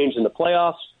three-point range in the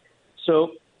playoffs.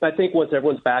 So I think once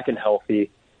everyone's back and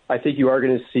healthy, I think you are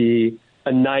going to see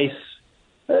a nice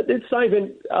it's not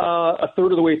even a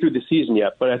third of the way through the season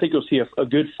yet, but I think you'll see a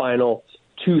good final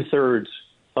 2/3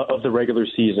 of the regular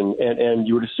season, and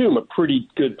you would assume a pretty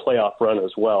good playoff run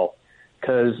as well,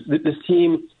 because this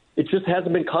team, it just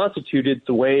hasn't been constituted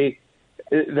the way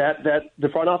that the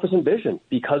front office envisioned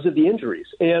because of the injuries.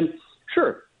 And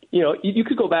sure, you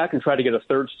could go back and try to get a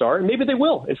third star, and maybe they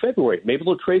will in February. Maybe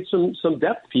they'll trade some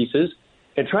depth pieces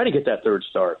and try to get that third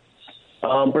star.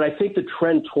 But I think the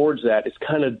trend towards that is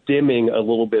kind of dimming a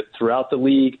little bit throughout the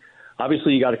league.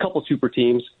 Obviously, you got a couple super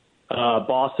teams.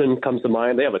 Boston comes to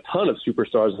mind. They have a ton of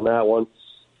superstars in that one.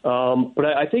 But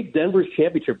I think Denver's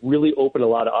championship really opened a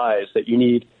lot of eyes that you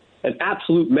need an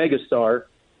absolute megastar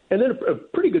and then a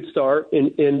pretty good star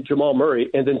in Jamal Murray,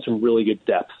 and then some really good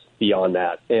depth beyond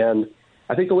that. And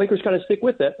I think the Lakers kind of stick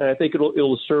with it, and I think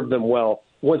it'll serve them well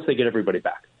once they get everybody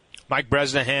back. Mike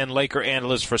Bresnahan, Laker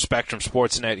analyst for Spectrum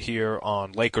Sportsnet here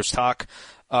on Lakers Talk.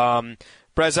 Brez,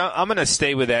 I'm going to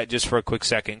stay with that just for a quick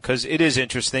second because it is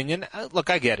interesting. And look,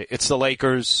 I get it. It's the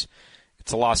Lakers.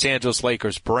 It's the Los Angeles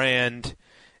Lakers brand.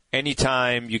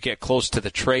 Anytime you get close to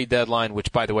the trade deadline,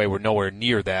 which, by the way, we're nowhere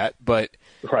near that, but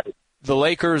right. The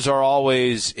Lakers are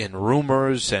always in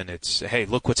rumors, and it's, hey,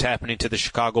 look what's happening to the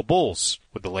Chicago Bulls.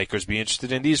 Would the Lakers be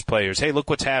interested in these players? Hey, look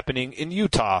what's happening in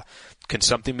Utah. Can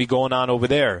something be going on over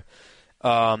there?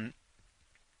 I'm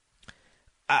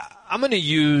going to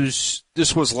use,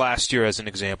 this was last year as an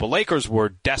example. Lakers were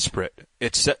desperate.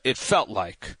 It felt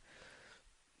like.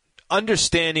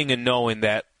 Understanding and knowing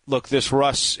that, look, this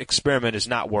Russ experiment is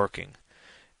not working.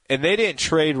 And they didn't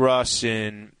trade Russ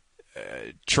in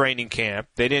training camp.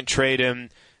 They didn't trade him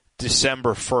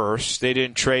December 1st. They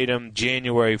didn't trade him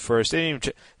January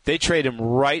 1st. They traded him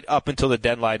right up until the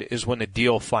deadline is when the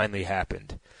deal finally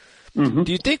happened. Mm-hmm.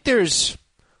 Do you think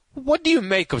what do you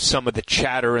make of some of the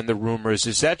chatter and the rumors?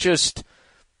 Is that just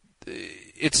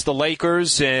it's the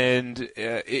Lakers and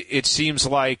it seems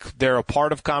like they're a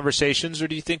part of conversations, or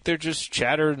do you think they're just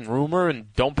chatter and rumor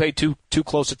and don't pay too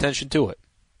close attention to it?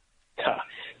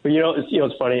 But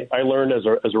it's funny. I learned as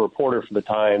a reporter for the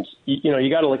Times. You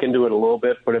got to look into it a little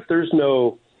bit. But if there's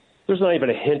not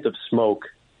even a hint of smoke,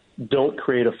 don't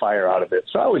create a fire out of it.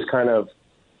 So I always kind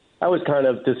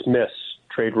of dismiss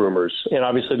trade rumors. And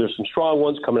obviously, there's some strong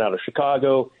ones coming out of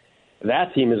Chicago.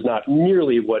 That team is not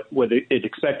nearly what it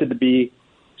expected to be.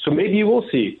 So maybe you will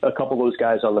see a couple of those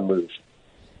guys on the move.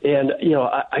 And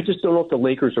I just don't know if the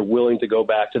Lakers are willing to go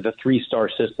back to the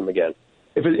 3-star system again.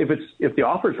 If the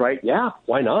offer's right, yeah,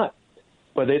 why not?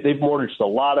 But they've mortgaged a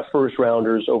lot of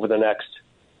first-rounders over the next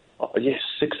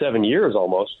 6-7 years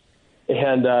almost,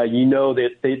 and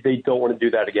that they don't want to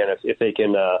do that again if they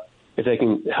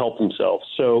can help themselves.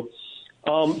 So,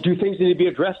 do things need to be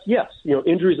addressed? Yes.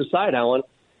 Injuries aside, Alan,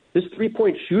 this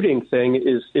 3-point shooting thing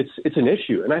it's an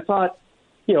issue, and I thought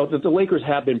that the Lakers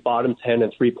have been bottom 10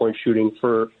 in 3-point shooting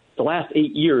for the last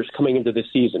 8 years coming into this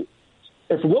season,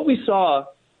 and from what we saw.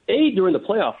 A, during the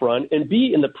playoff run, and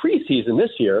B, in the preseason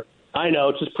this year. I know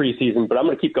it's just preseason, but I'm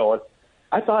going to keep going.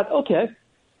 I thought, okay,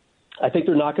 I think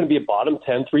they're not going to be a bottom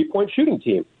 10 3-point shooting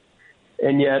team.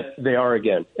 And yet they are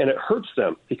again. And it hurts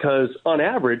them because on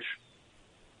average,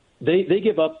 they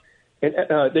give up, and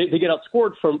they get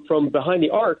outscored from behind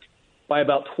the arc by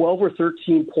about 12 or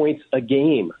 13 points a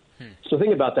game. So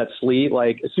think about that, Slee.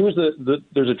 Like, as soon as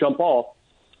there's a jump ball,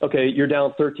 okay, you're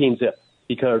down 13 zip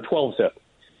or 12 zip.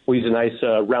 We'll use a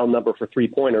nice round number for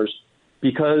 3-pointers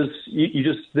because you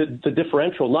just the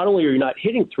differential. Not only are you not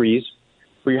hitting threes,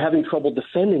 but you're having trouble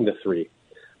defending the three.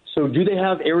 So do they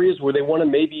have areas where they want to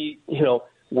maybe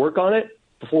work on it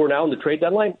before now in the trade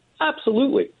deadline?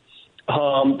 Absolutely.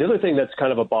 The other thing that's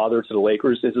kind of a bother to the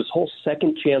Lakers is this whole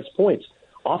second chance points.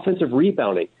 Offensive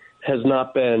rebounding has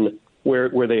not been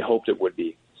where they hoped it would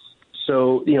be.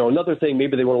 So another thing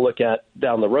maybe they want to look at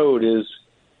down the road is,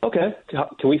 okay,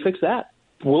 can we fix that?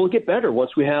 will it get better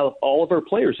once we have all of our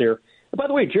players here? And by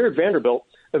the way, Jared Vanderbilt,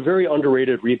 a very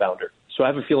underrated rebounder. So I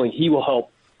have a feeling he will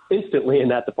help instantly in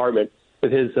that department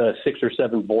with his 6 or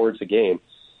 7 boards a game.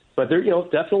 But they're,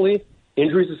 definitely,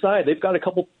 injuries aside, they've got a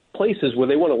couple places where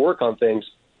they want to work on things.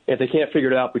 If they can't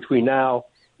figure it out between now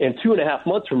and 2.5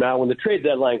 months from now, when the trade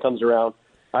deadline comes around,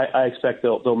 I expect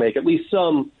they'll make at least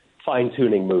some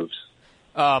fine-tuning moves.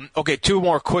 Okay, 2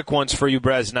 more quick ones for you,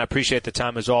 Brez, and I appreciate the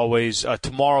time as always.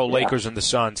 Tomorrow, Lakers and the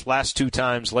Suns. Last 2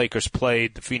 times Lakers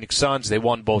played the Phoenix Suns, they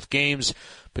won both games.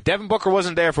 But Devin Booker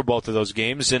wasn't there for both of those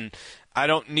games, and I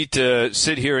don't need to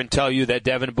sit here and tell you that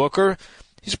Devin Booker,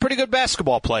 he's a pretty good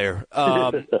basketball player.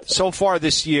 So far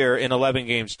this year in 11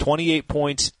 games, 28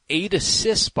 points, 8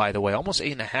 assists, by the way, almost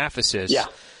 8.5 assists,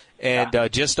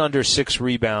 and just under 6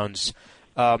 rebounds.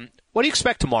 What do you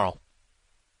expect tomorrow?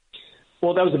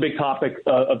 Well, that was a big topic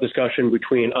of discussion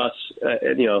between us,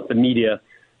 the media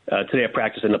today at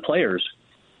practice and the players.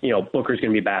 Booker's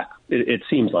going to be back. It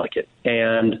seems like it.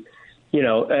 And,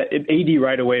 AD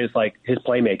right away is like his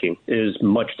playmaking is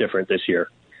much different this year.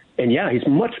 And, he's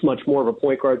much, much more of a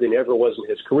point guard than he ever was in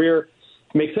his career.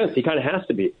 Makes sense. He kind of has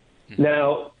to be. Mm-hmm.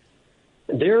 Now,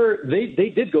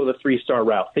 they did go the 3-star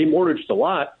route. They mortgaged a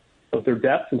lot of their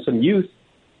depth and some youth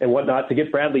and whatnot to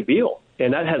get Bradley Beal.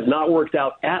 And that has not worked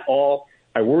out at all.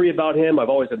 I worry about him. I've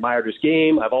always admired his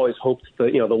game. I've always hoped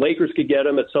that, the Lakers could get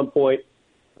him at some point.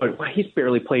 But he's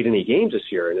barely played any games this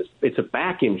year, and it's a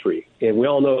back injury. And we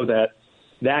all know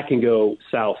that can go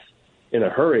south in a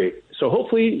hurry. So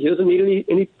hopefully he doesn't need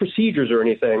any procedures or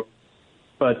anything.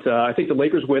 But I think the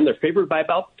Lakers win. They're favored by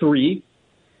about 3,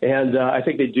 and I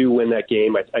think they do win that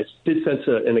game. I did sense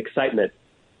an excitement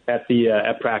at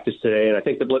practice today, and I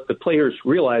think the players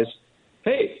realize,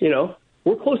 hey,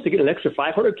 we're close to getting an extra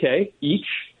 $500K each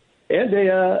and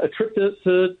a trip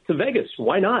to Vegas.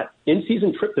 Why not?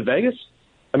 In-season trip to Vegas?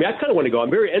 I mean, I kind of want to go. I'm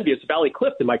very envious of Allie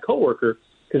Clifton, my coworker,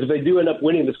 because if they do end up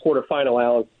winning this quarterfinal,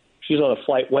 Alan, she's on a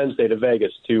flight Wednesday to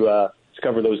Vegas to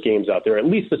cover those games out there, at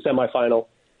least the semifinal,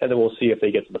 and then we'll see if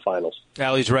they get to the finals.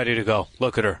 Allie's ready to go.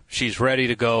 Look at her. She's ready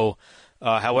to go.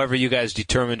 However you guys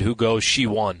determined who goes, she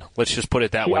won. Let's just put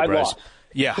it that way, Brez.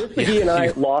 Yeah. He and I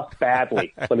lost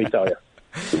badly, let me tell you.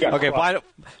 Okay,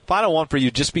 final one for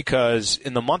you, just because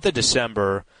in the month of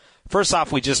December, first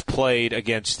off, we just played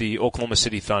against the Oklahoma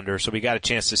City Thunder, so we got a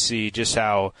chance to see just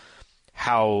how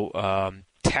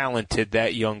talented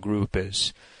that young group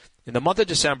is. In the month of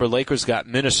December, Lakers got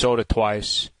Minnesota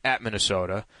twice at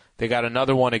Minnesota. They got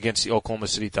another one against the Oklahoma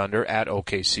City Thunder at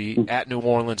OKC. At New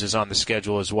Orleans is on the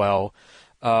schedule as well.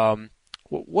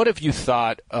 What have you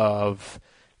thought of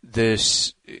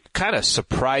this kind of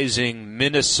surprising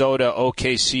Minnesota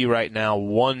OKC right now,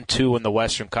 1-2 in the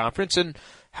Western Conference, and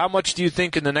how much do you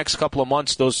think in the next couple of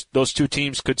months those 2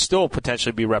 teams could still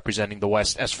potentially be representing the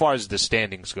West as far as the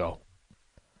standings go?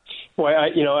 Well,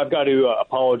 I've got to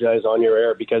apologize on your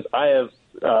air because I have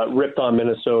ripped on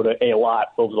Minnesota a lot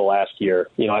over the last year.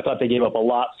 I thought they gave up a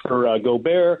lot for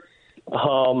Gobert,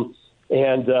 and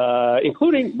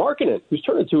including Markkanen, who's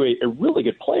turned into a really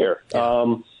good player.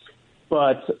 Yeah.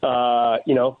 But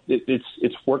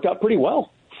it's worked out pretty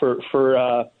well for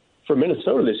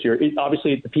Minnesota this year.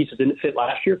 Obviously, the pieces didn't fit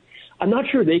last year. I'm not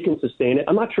sure they can sustain it.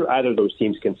 I'm not sure either of those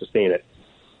teams can sustain it.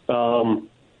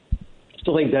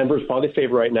 Still think Denver's probably the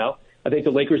favorite right now. I think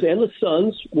the Lakers and the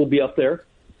Suns will be up there,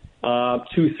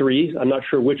 2-3. I'm not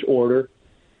sure which order.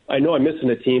 I know I'm missing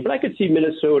a team, but I could see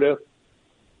Minnesota,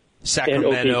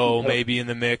 Sacramento maybe in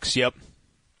the mix. Yep.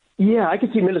 Yeah, I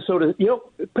could see Minnesota,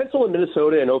 pencil in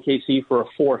Minnesota and OKC for a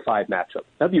 4 or 5 matchup.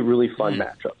 That'd be a really fun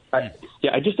matchup.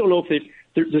 I just don't know if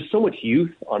there's so much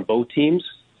youth on both teams,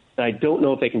 and I don't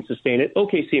know if they can sustain it.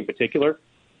 OKC in particular.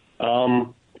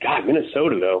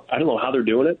 Minnesota, though, I don't know how they're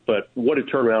doing it, but what a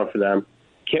turnaround for them.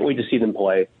 Can't wait to see them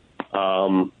play.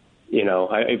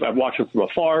 I've watched them from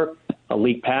afar, a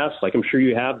league pass, like I'm sure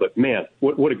you have, but man,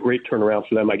 what a great turnaround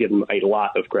for them. I give them a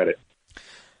lot of credit.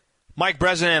 Mike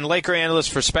Bresnan, Laker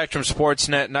analyst for Spectrum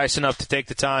Sportsnet, nice enough to take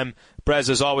the time. Brez,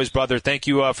 as always, brother, thank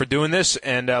you for doing this,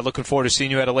 and looking forward to seeing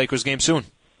you at a Lakers game soon.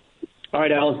 All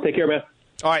right, Alan. Take care, man.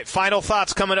 All right, final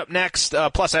thoughts coming up next.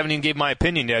 Plus, I haven't even gave my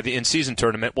opinion yet, the in-season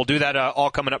tournament. We'll do that all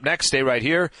coming up next. Stay right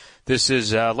here. This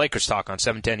is Lakers Talk on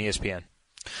 710 ESPN.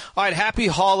 All right, happy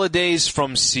holidays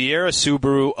from Sierra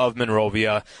Subaru of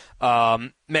Monrovia.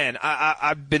 Man,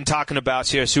 I've been talking about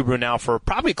Sierra Subaru now for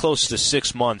probably close to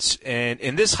 6 months. And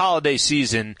in this holiday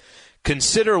season,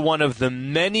 consider one of the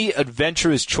many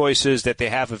adventurous choices that they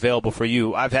have available for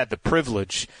you. I've had the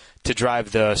privilege to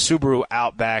drive the Subaru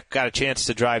Outback, got a chance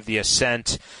to drive the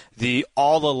Ascent, the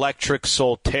all-electric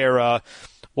Solterra,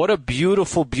 What a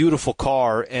beautiful, beautiful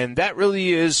car. And that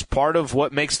really is part of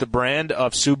what makes the brand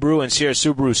of Subaru and Sierra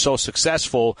Subaru so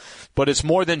successful. But it's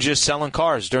more than just selling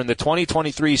cars. During the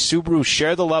 2023 Subaru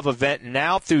Share the Love event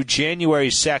now through January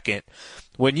 2nd,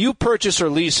 when you purchase or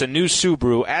lease a new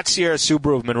Subaru at Sierra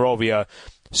Subaru of Monrovia,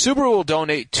 Subaru will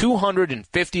donate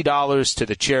 $250 to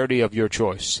the charity of your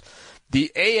choice.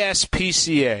 The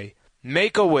ASPCA,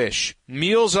 Make-A-Wish,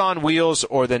 Meals on Wheels,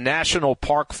 or the National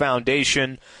Park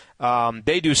Foundation.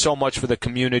 They do so much for the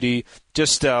community.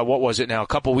 Just, what was it now? A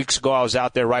couple weeks ago, I was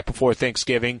out there right before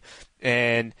Thanksgiving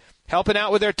and helping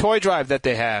out with their toy drive that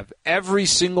they have. Every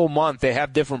single month, they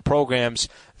have different programs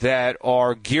that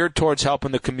are geared towards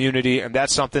helping the community, and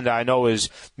that's something that I know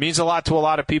means a lot to a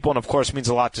lot of people, and, of course, means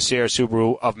a lot to Sierra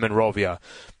Subaru of Monrovia.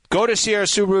 Go to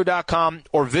sierrasubaru.com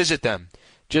or visit them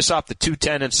just off the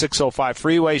 210 and 605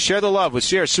 freeway. Share the love with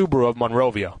Sierra Subaru of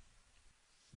Monrovia.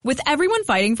 With everyone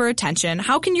fighting for attention,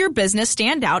 how can your business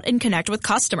stand out and connect with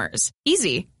customers?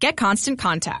 Easy. Get Constant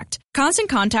Contact. Constant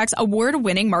Contact's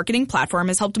award-winning marketing platform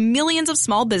has helped millions of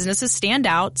small businesses stand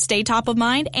out, stay top of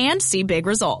mind, and see big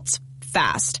results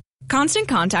fast. Constant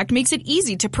Contact makes it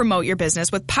easy to promote your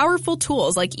business with powerful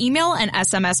tools like email and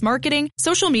SMS marketing,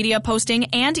 social media posting,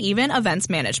 and even events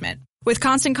management. With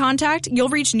Constant Contact, you'll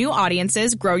reach new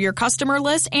audiences, grow your customer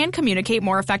list, and communicate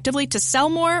more effectively to sell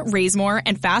more, raise more,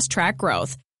 and fast-track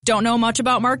growth. Don't know much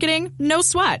about marketing? No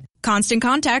sweat. Constant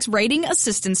Contact's writing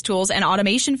assistance tools and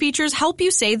automation features help you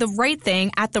say the right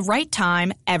thing at the right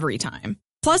time, every time.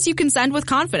 Plus, you can send with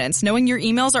confidence, knowing your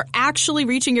emails are actually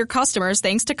reaching your customers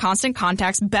thanks to Constant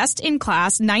Contact's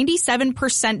best-in-class 97%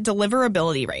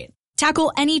 deliverability rate.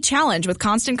 Tackle any challenge with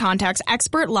Constant Contact's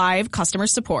expert live customer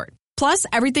support. Plus,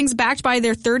 everything's backed by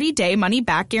their 30-day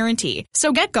money-back guarantee.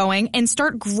 So get going and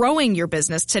start growing your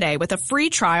business today with a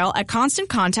free trial at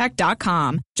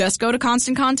ConstantContact.com. Just go to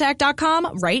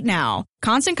ConstantContact.com right now.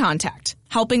 Constant Contact,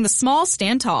 helping the small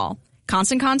stand tall.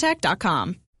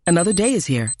 ConstantContact.com. Another day is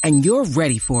here, and you're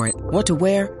ready for it. What to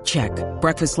wear? Check.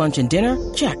 Breakfast, lunch, and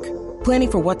dinner? Check.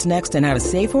 Planning for what's next and how to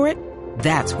save for it?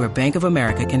 That's where Bank of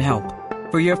America can help.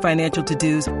 For your financial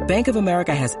to-dos, Bank of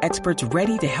America has experts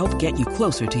ready to help get you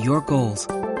closer to your goals.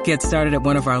 Get started at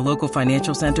one of our local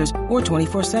financial centers or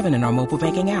 24/7 in our mobile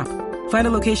banking app. Find a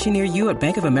location near you at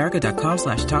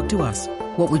bankofamerica.com/talktous.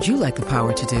 What would you like the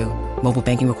power to do? Mobile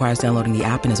banking requires downloading the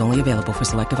app and is only available for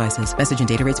select devices. Message and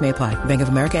data rates may apply. Bank of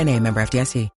America N.A., member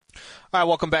FDIC. All right,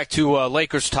 welcome back to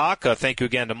Lakers Talk. Thank you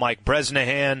again to Mike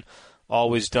Bresnahan.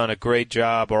 Always done a great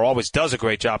job, or always does a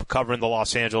great job of covering the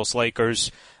Los Angeles Lakers.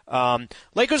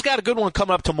 Lakers got a good one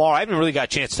coming up tomorrow. I haven't really got a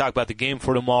chance to talk about the game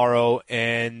for tomorrow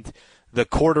and the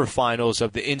quarterfinals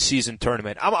of the in-season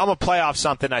tournament. I'm going to play off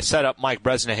something. I set up Mike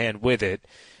Bresnahan with it,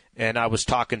 and I was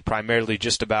talking primarily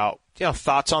just about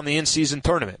thoughts on the in-season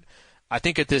tournament. I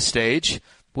think at this stage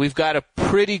we've got a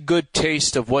pretty good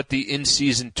taste of what the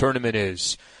in-season tournament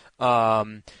is.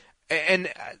 My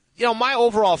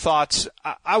overall thoughts,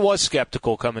 I was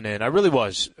skeptical coming in. I really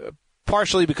was.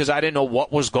 Partially because I didn't know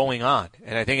what was going on.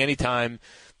 And I think anytime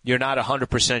you're not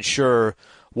 100% sure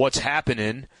what's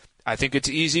happening, I think it's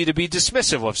easy to be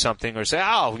dismissive of something or say,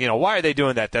 why are they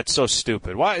doing that? That's so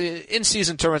stupid. Why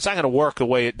in-season tournament's not going to work the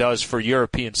way it does for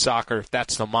European soccer if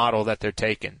that's the model that they're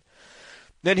taking.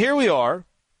 Then here we are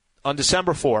on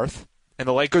December 4th, and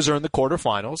the Lakers are in the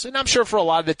quarterfinals. And I'm sure for a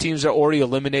lot of the teams that are already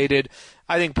eliminated,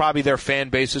 I think probably their fan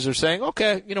bases are saying,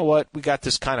 okay, you know what, we got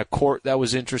this kind of court that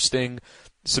was interesting.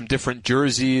 Some different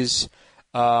jerseys,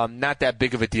 not that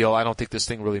big of a deal. I don't think this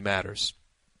thing really matters.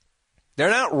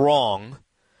 They're not wrong,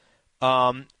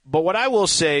 but what I will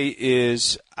say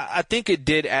is I think it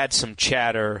did add some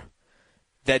chatter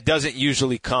that doesn't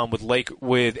usually come with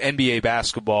NBA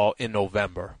basketball in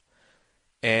November.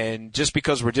 And just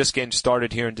because we're just getting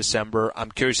started here in December, I'm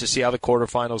curious to see how the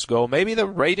quarterfinals go. Maybe the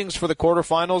ratings for the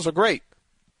quarterfinals are great.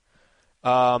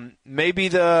 Maybe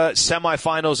the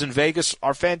semifinals in Vegas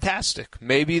are fantastic.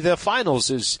 Maybe the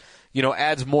finals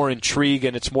adds more intrigue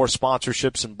and it's more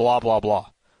sponsorships and blah, blah, blah.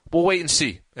 We'll wait and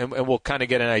see, and we'll kind of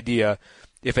get an idea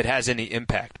if it has any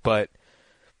impact. But,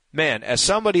 man, as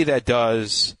somebody that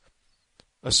does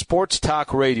a sports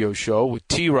talk radio show with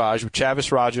T-Raj, with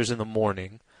Chavis Rogers in the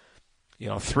morning,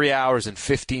 3 hours and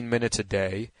 15 minutes a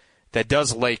day, that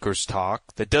does Lakers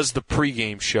talk, that does the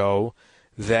pregame show,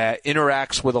 that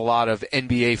interacts with a lot of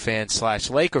NBA fans /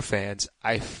 Laker fans,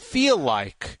 I feel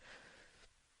like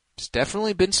there's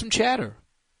definitely been some chatter.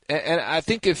 And I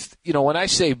think when I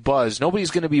say buzz,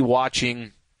 nobody's going to be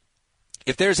watching.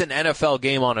 If there's an NFL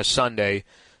game on a Sunday,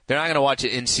 they're not going to watch an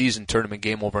in-season tournament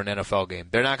game over an NFL game.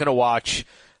 They're not going to watch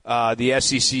the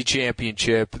SEC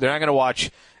championship. They're not going to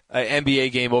watch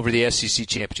NBA game over the SEC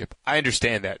championship. I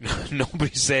understand that.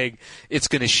 Nobody's saying it's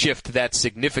going to shift that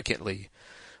significantly.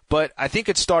 But I think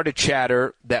it started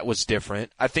chatter that was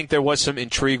different. I think there was some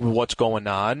intrigue with what's going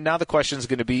on. Now the question is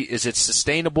going to be, is it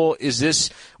sustainable?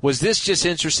 Was this just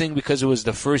interesting because it was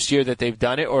the first year that they've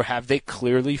done it, or have they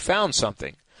clearly found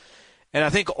something? And I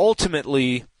think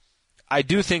ultimately, I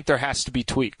do think there has to be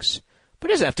tweaks. But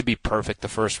it doesn't have to be perfect the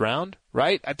first round,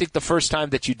 right? I think the first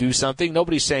time that you do something,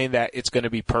 nobody's saying that it's going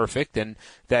to be perfect and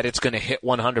that it's going to hit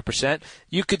 100%.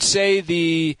 You could say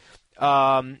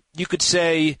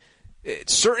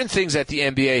certain things that the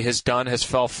NBA has done has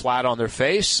fell flat on their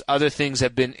face. Other things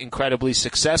have been incredibly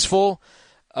successful.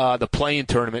 The play-in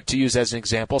tournament, to use as an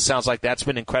example, sounds like that's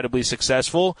been incredibly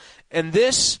successful. And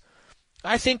this,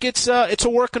 I think it's a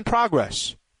work in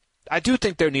progress. I do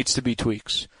think there needs to be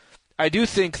tweaks. I do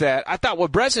think that, I thought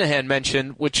what Bresnahan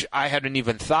mentioned, which I hadn't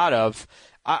even thought of,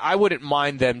 I wouldn't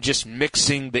mind them just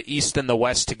mixing the East and the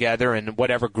West together, and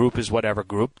whatever group is whatever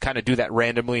group, kind of do that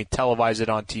randomly and televise it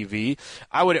on TV.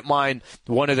 I wouldn't mind.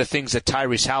 One of the things that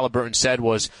Tyrese Halliburton said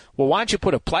was, well, why don't you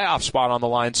put a playoff spot on the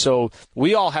line so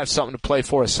we all have something to play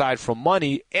for aside from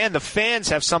money, and the fans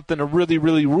have something to really,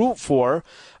 really root for.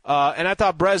 And I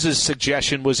thought Brez's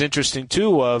suggestion was interesting,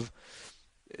 too, of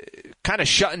kind of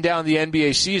shutting down the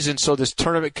NBA season so this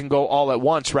tournament can go all at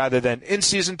once rather than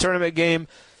in-season tournament game,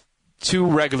 2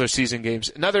 regular season games,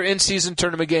 another in-season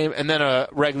tournament game, and then a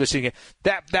regular season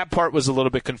game. That part was a little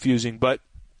bit confusing, but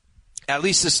at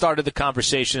least it started the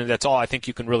conversation, and that's all I think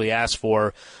you can really ask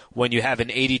for when you have an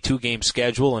 82-game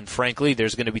schedule. And frankly,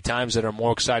 there's going to be times that are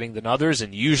more exciting than others,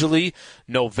 and usually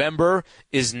November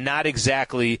is not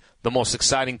exactly the most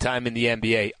exciting time in the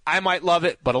NBA. I might love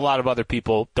it, but a lot of other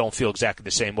people don't feel exactly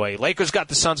the same way. Lakers got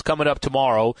the Suns coming up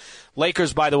tomorrow.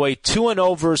 Lakers, by the way,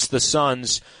 2-0 versus the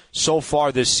Suns so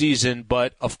far this season,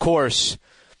 but of course,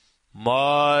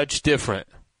 much different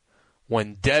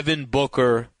when Devin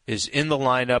Booker is in the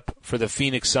lineup for the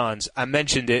Phoenix Suns. I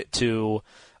mentioned it to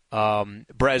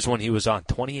Brez when he was on.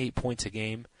 28 points a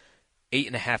game,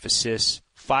 8.5 assists,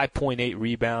 5.8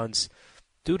 rebounds.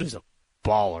 Dude is a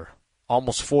baller.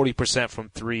 Almost 40% from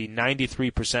 3,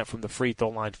 93% from the free throw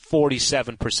line,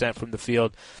 47% from the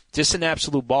field. Just an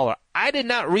absolute baller. I did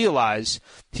not realize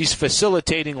he's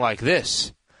facilitating like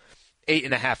this.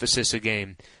 8.5 assists a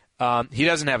game. He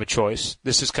doesn't have a choice.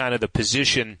 This is kind of the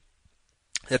position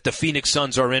that the Phoenix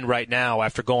Suns are in right now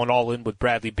after going all in with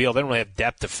Bradley Beal. They don't really have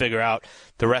depth to figure out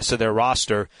the rest of their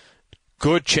roster.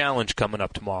 Good challenge coming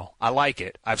up tomorrow. I like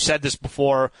it. I've said this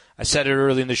before. I said it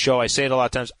early in the show. I say it a lot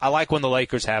of times. I like when the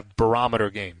Lakers have barometer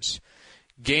games.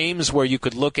 Games where you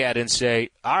could look at it and say,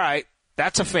 all right,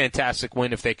 that's a fantastic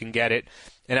win if they can get it.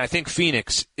 And I think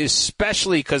Phoenix,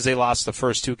 especially because they lost the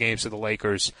first 2 games to the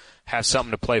Lakers, have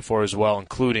something to play for as well,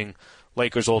 including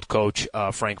Lakers' old coach,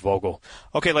 Frank Vogel.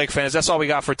 Okay, Lake fans, that's all we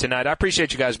got for tonight. I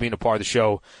appreciate you guys being a part of the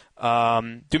show.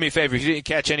 Do me a favor, if you didn't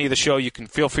catch any of the show, you can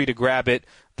feel free to grab it,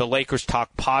 the Lakers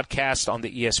Talk podcast on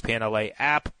the ESPN LA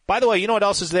app. By the way, you know what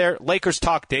else is there? Lakers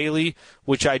Talk Daily,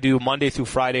 which I do Monday through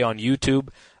Friday on YouTube.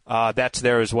 That's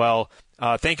there as well.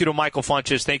 Thank you to Michael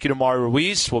Funches. Thank you to Mario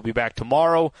Ruiz. We'll be back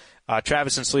tomorrow.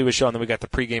 Travis and Sliwa show, and then we got the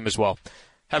pregame as well.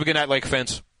 Have a good night, Lake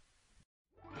fans.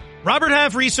 Robert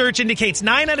Half research indicates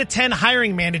 9 out of 10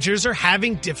 hiring managers are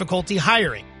having difficulty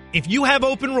hiring. If you have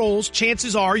open roles,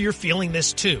 chances are you're feeling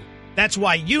this too. That's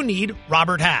why you need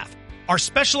Robert Half. Our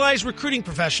specialized recruiting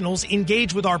professionals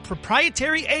engage with our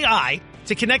proprietary AI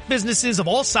to connect businesses of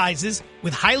all sizes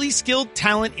with highly skilled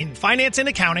talent in finance and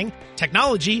accounting,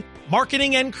 technology,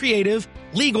 marketing and creative,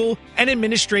 legal, and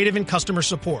administrative and customer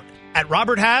support. At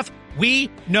Robert Half,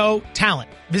 we know talent.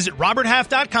 Visit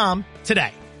roberthalf.com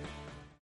today.